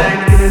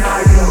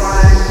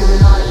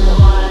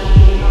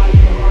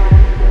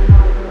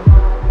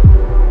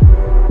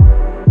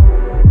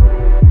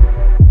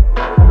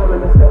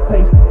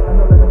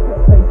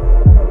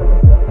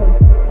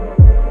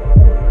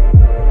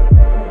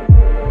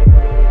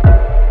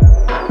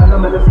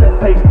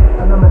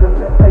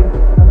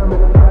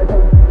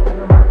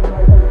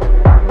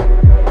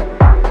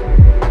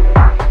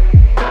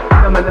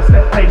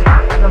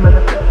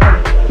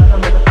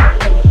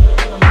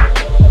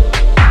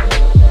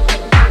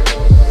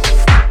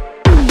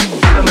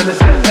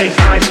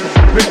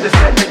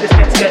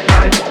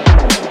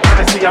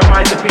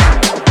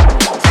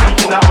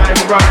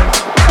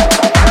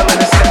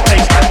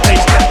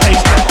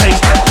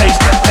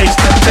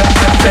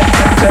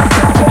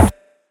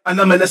 And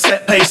I'm in a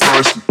set pace.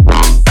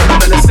 And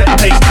I'm in a set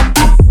pace.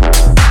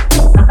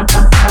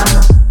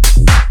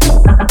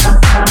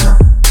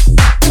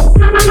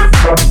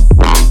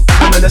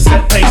 I'm in a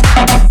set pace.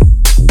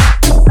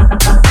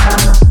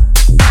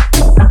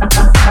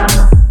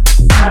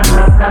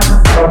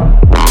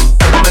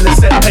 I'm in a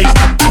set pace.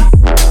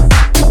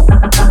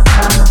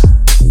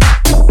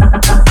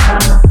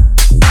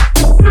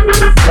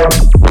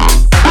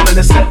 I'm in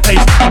a set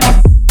pace.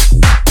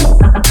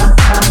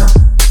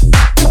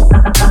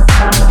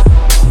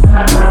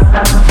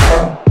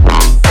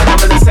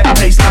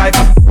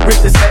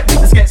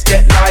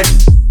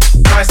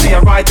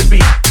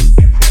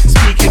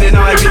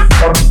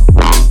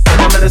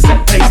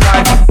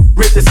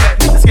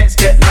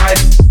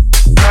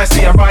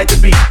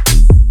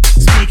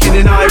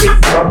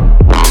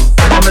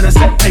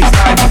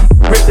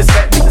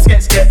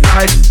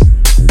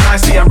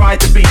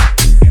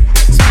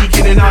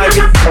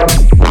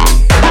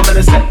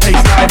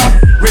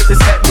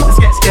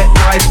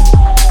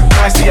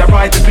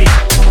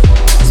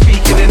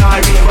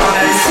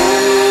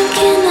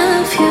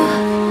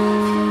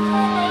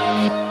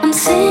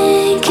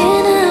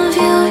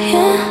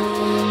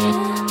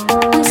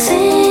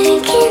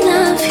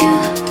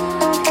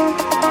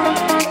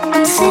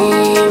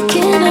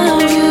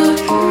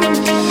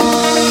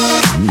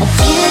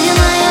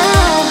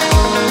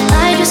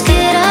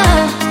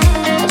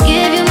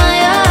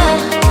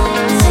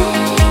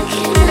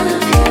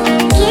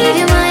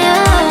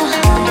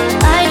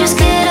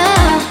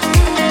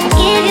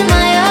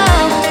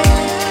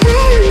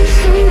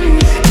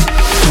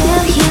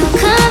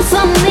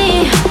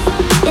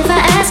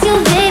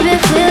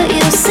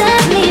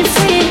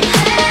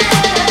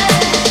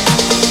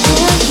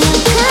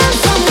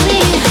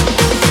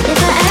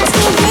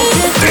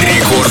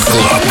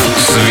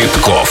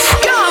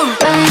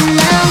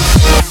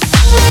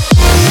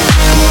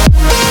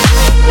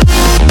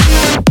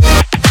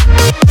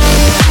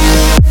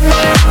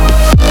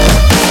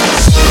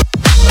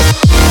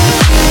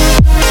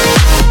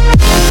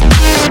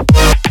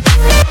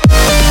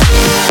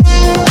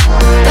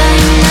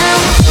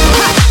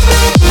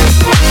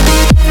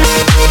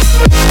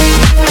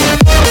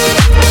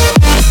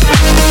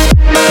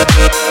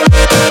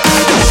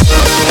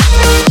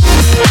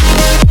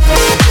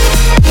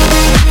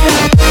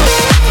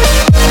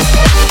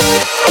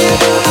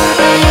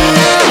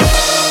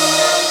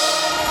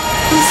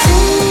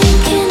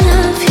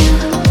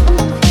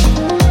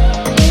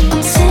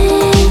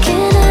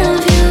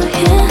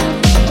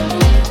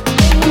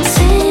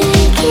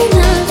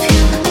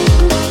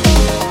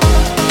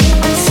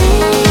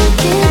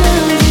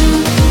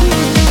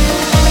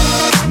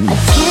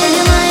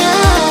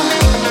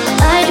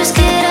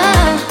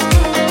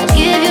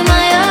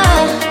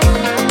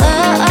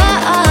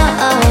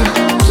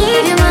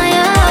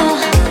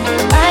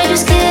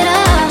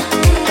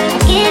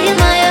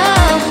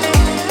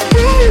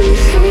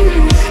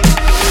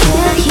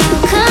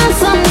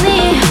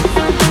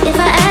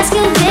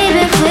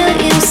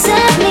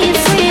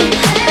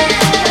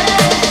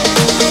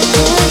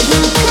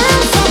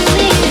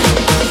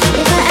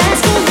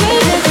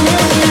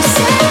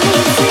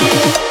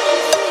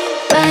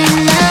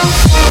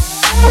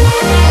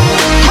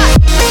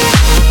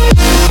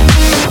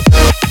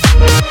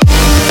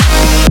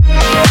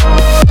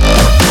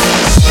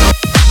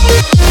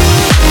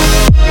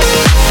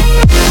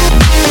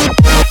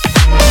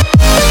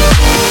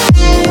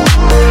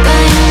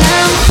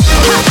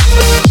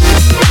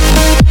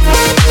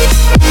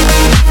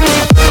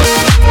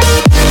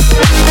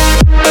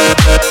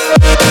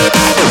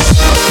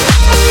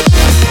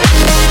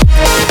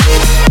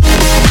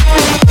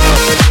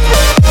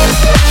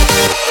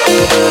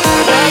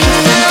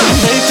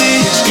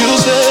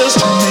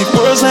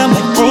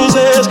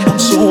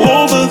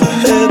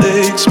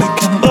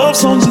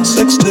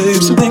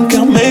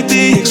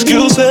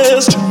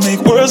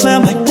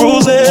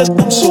 bruises.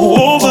 I'm so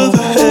over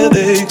the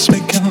headaches,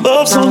 making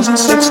love songs and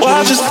sex.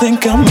 Why just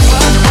think I'm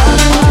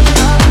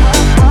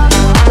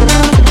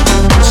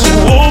so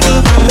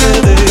over the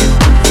headache?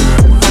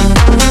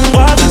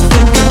 Why just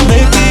think I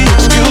make the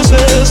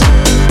excuses?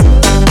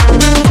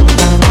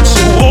 I'm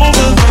so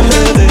over the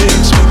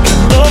headaches,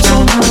 making love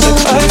songs and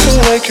sex. I feel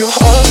like your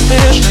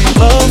hostage, you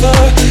love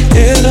her,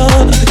 hidden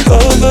under the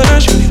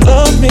covers. You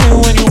love me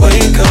when you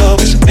wake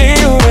up. Is it me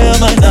or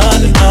am I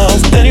not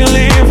enough? Then you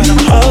leave and I'm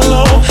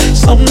hollow.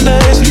 Some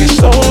days I get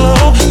so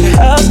low, there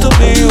has to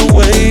be a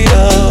way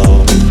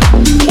out.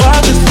 Why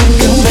do you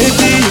think I make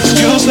the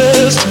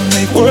excuses to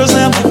make words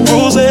and like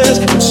bruises?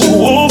 I'm so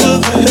over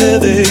the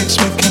headaches,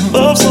 making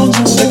love songs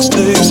and sex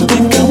tapes. I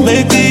think I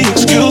make the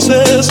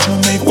excuses to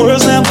make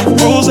words and like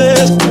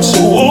bruises. I'm so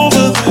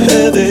over the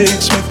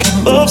headaches,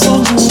 making love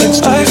songs and sex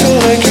tapes. I feel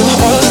like your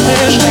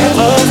hostage, you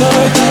love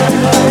her.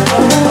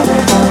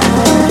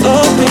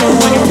 Love me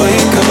when you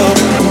wake up.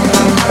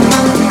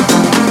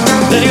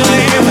 Then you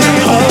leave me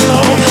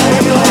alone.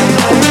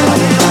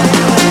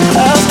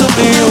 Has to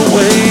be a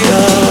way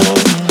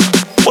out.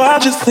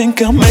 Why'd you think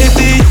I made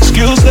the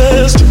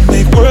excuses to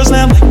make words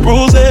and like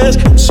bruises?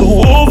 I'm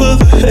so over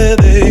the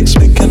headaches,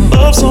 making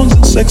love songs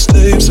and sex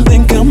tapes. I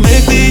think I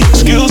made the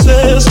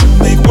excuses to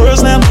make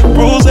words and like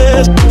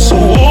bruises. I'm so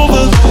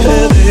over the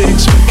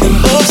headaches, making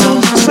love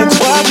songs and sex.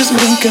 Why'd you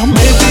think I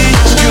made the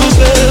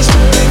excuses to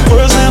make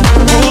words and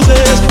like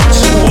bruises? I'm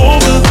so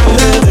over the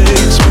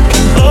headaches,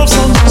 making love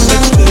songs and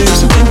sex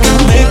tapes. I think I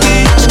made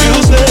the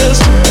excuses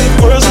to make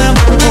words and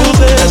like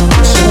bruises.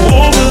 I'm so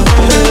over the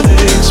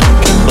headaches,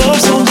 making love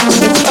songs and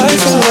sex. I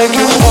feel like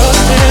you're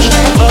hostage,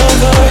 you love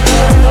her.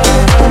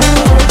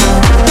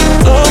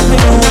 Love me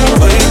when you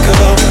wake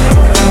up.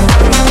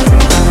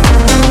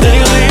 Then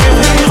you leave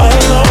me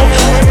alone.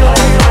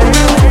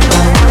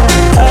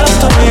 Has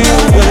to be a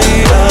way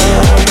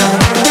out.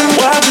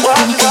 Why do you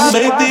think I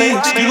made the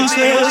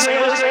excuses?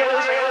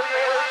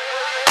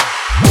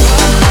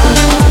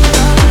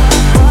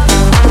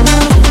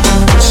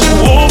 So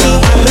over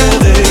the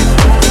headache.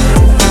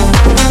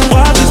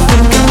 Why do you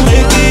think I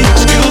made the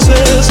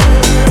excuses?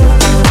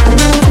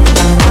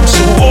 I'm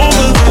so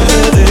over the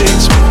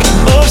headaches, making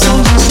love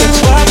songs and sex.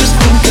 Why do you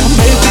think I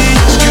made the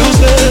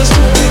excuses to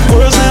make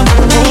words and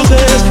like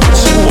bruises? I'm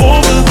so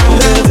over the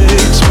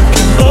headaches,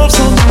 making love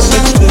songs and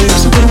sex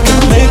tapes. I think I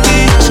made the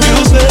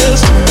excuses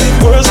to make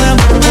words and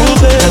like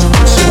bruises.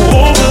 I'm so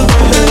over the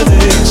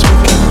headaches,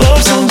 making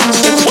love songs and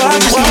sex. Why do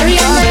you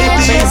think I made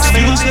the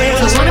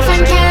excuses? I wanna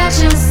find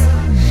catches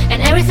and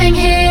everything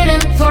hidden,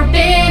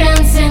 forbidden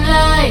in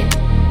light.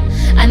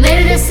 I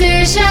made a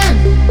decision,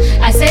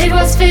 I said it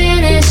was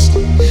finished.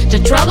 The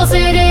troubles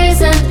it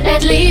isn't,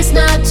 at least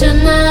not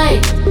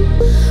tonight.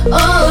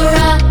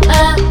 Alright,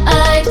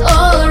 alright,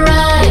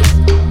 alright,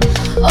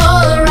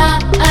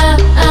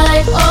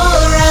 alright.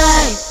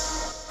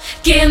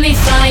 Give me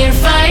fire,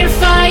 fire,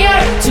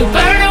 fire to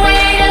burn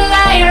away the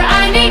liar.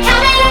 I'm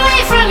becoming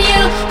away from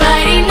you,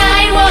 but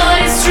deny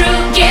what is true.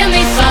 Give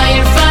me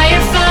fire, fire,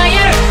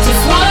 fire to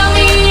swallow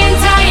me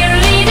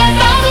entirely. That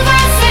both of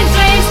us in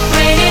flames,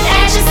 raining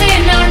ashes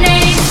in our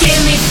names.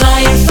 Give me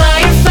fire,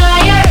 fire,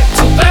 fire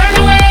to burn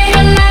away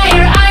the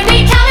liar. I'm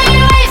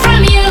becoming away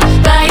from you,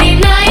 but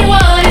deny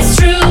what is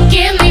true.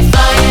 Give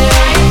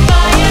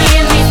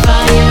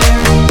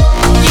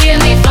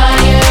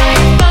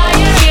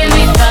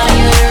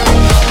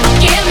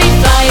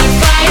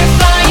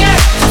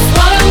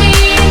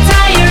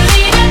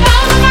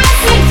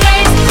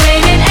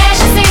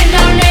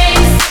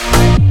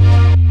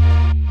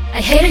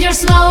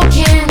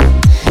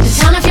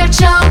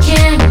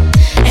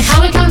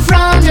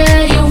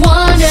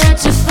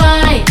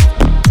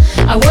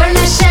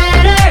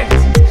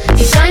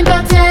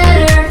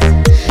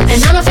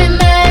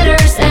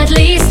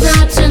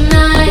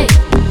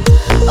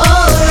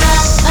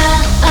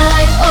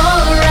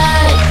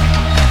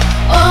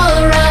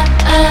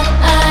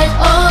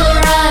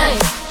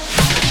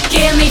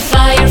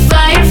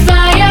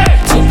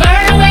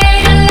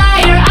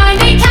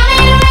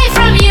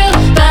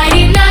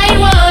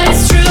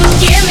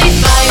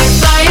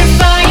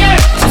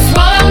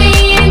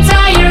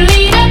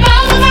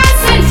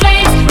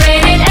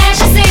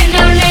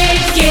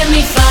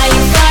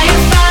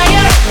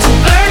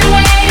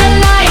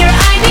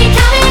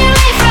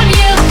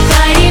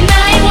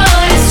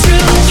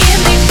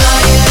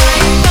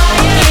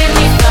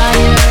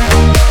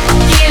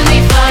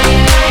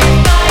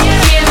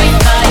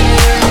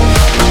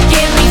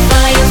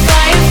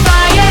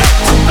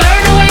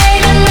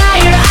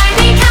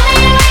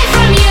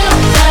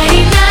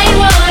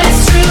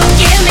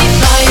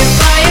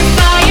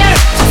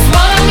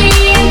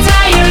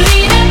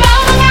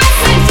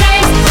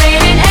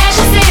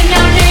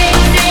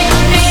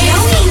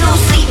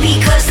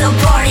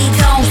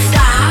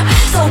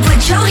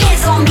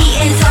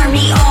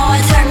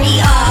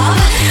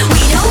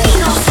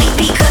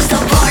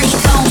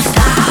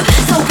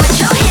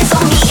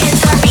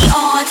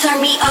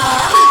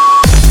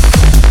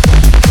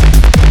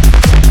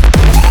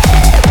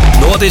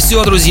Вот и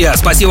все, друзья.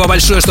 Спасибо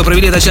большое, что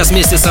провели этот час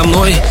вместе со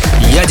мной.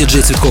 Я,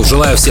 диджей Цветкоff,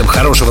 желаю всем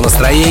хорошего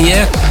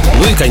настроения.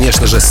 Ну и,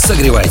 конечно же,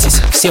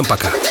 согревайтесь. Всем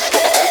пока.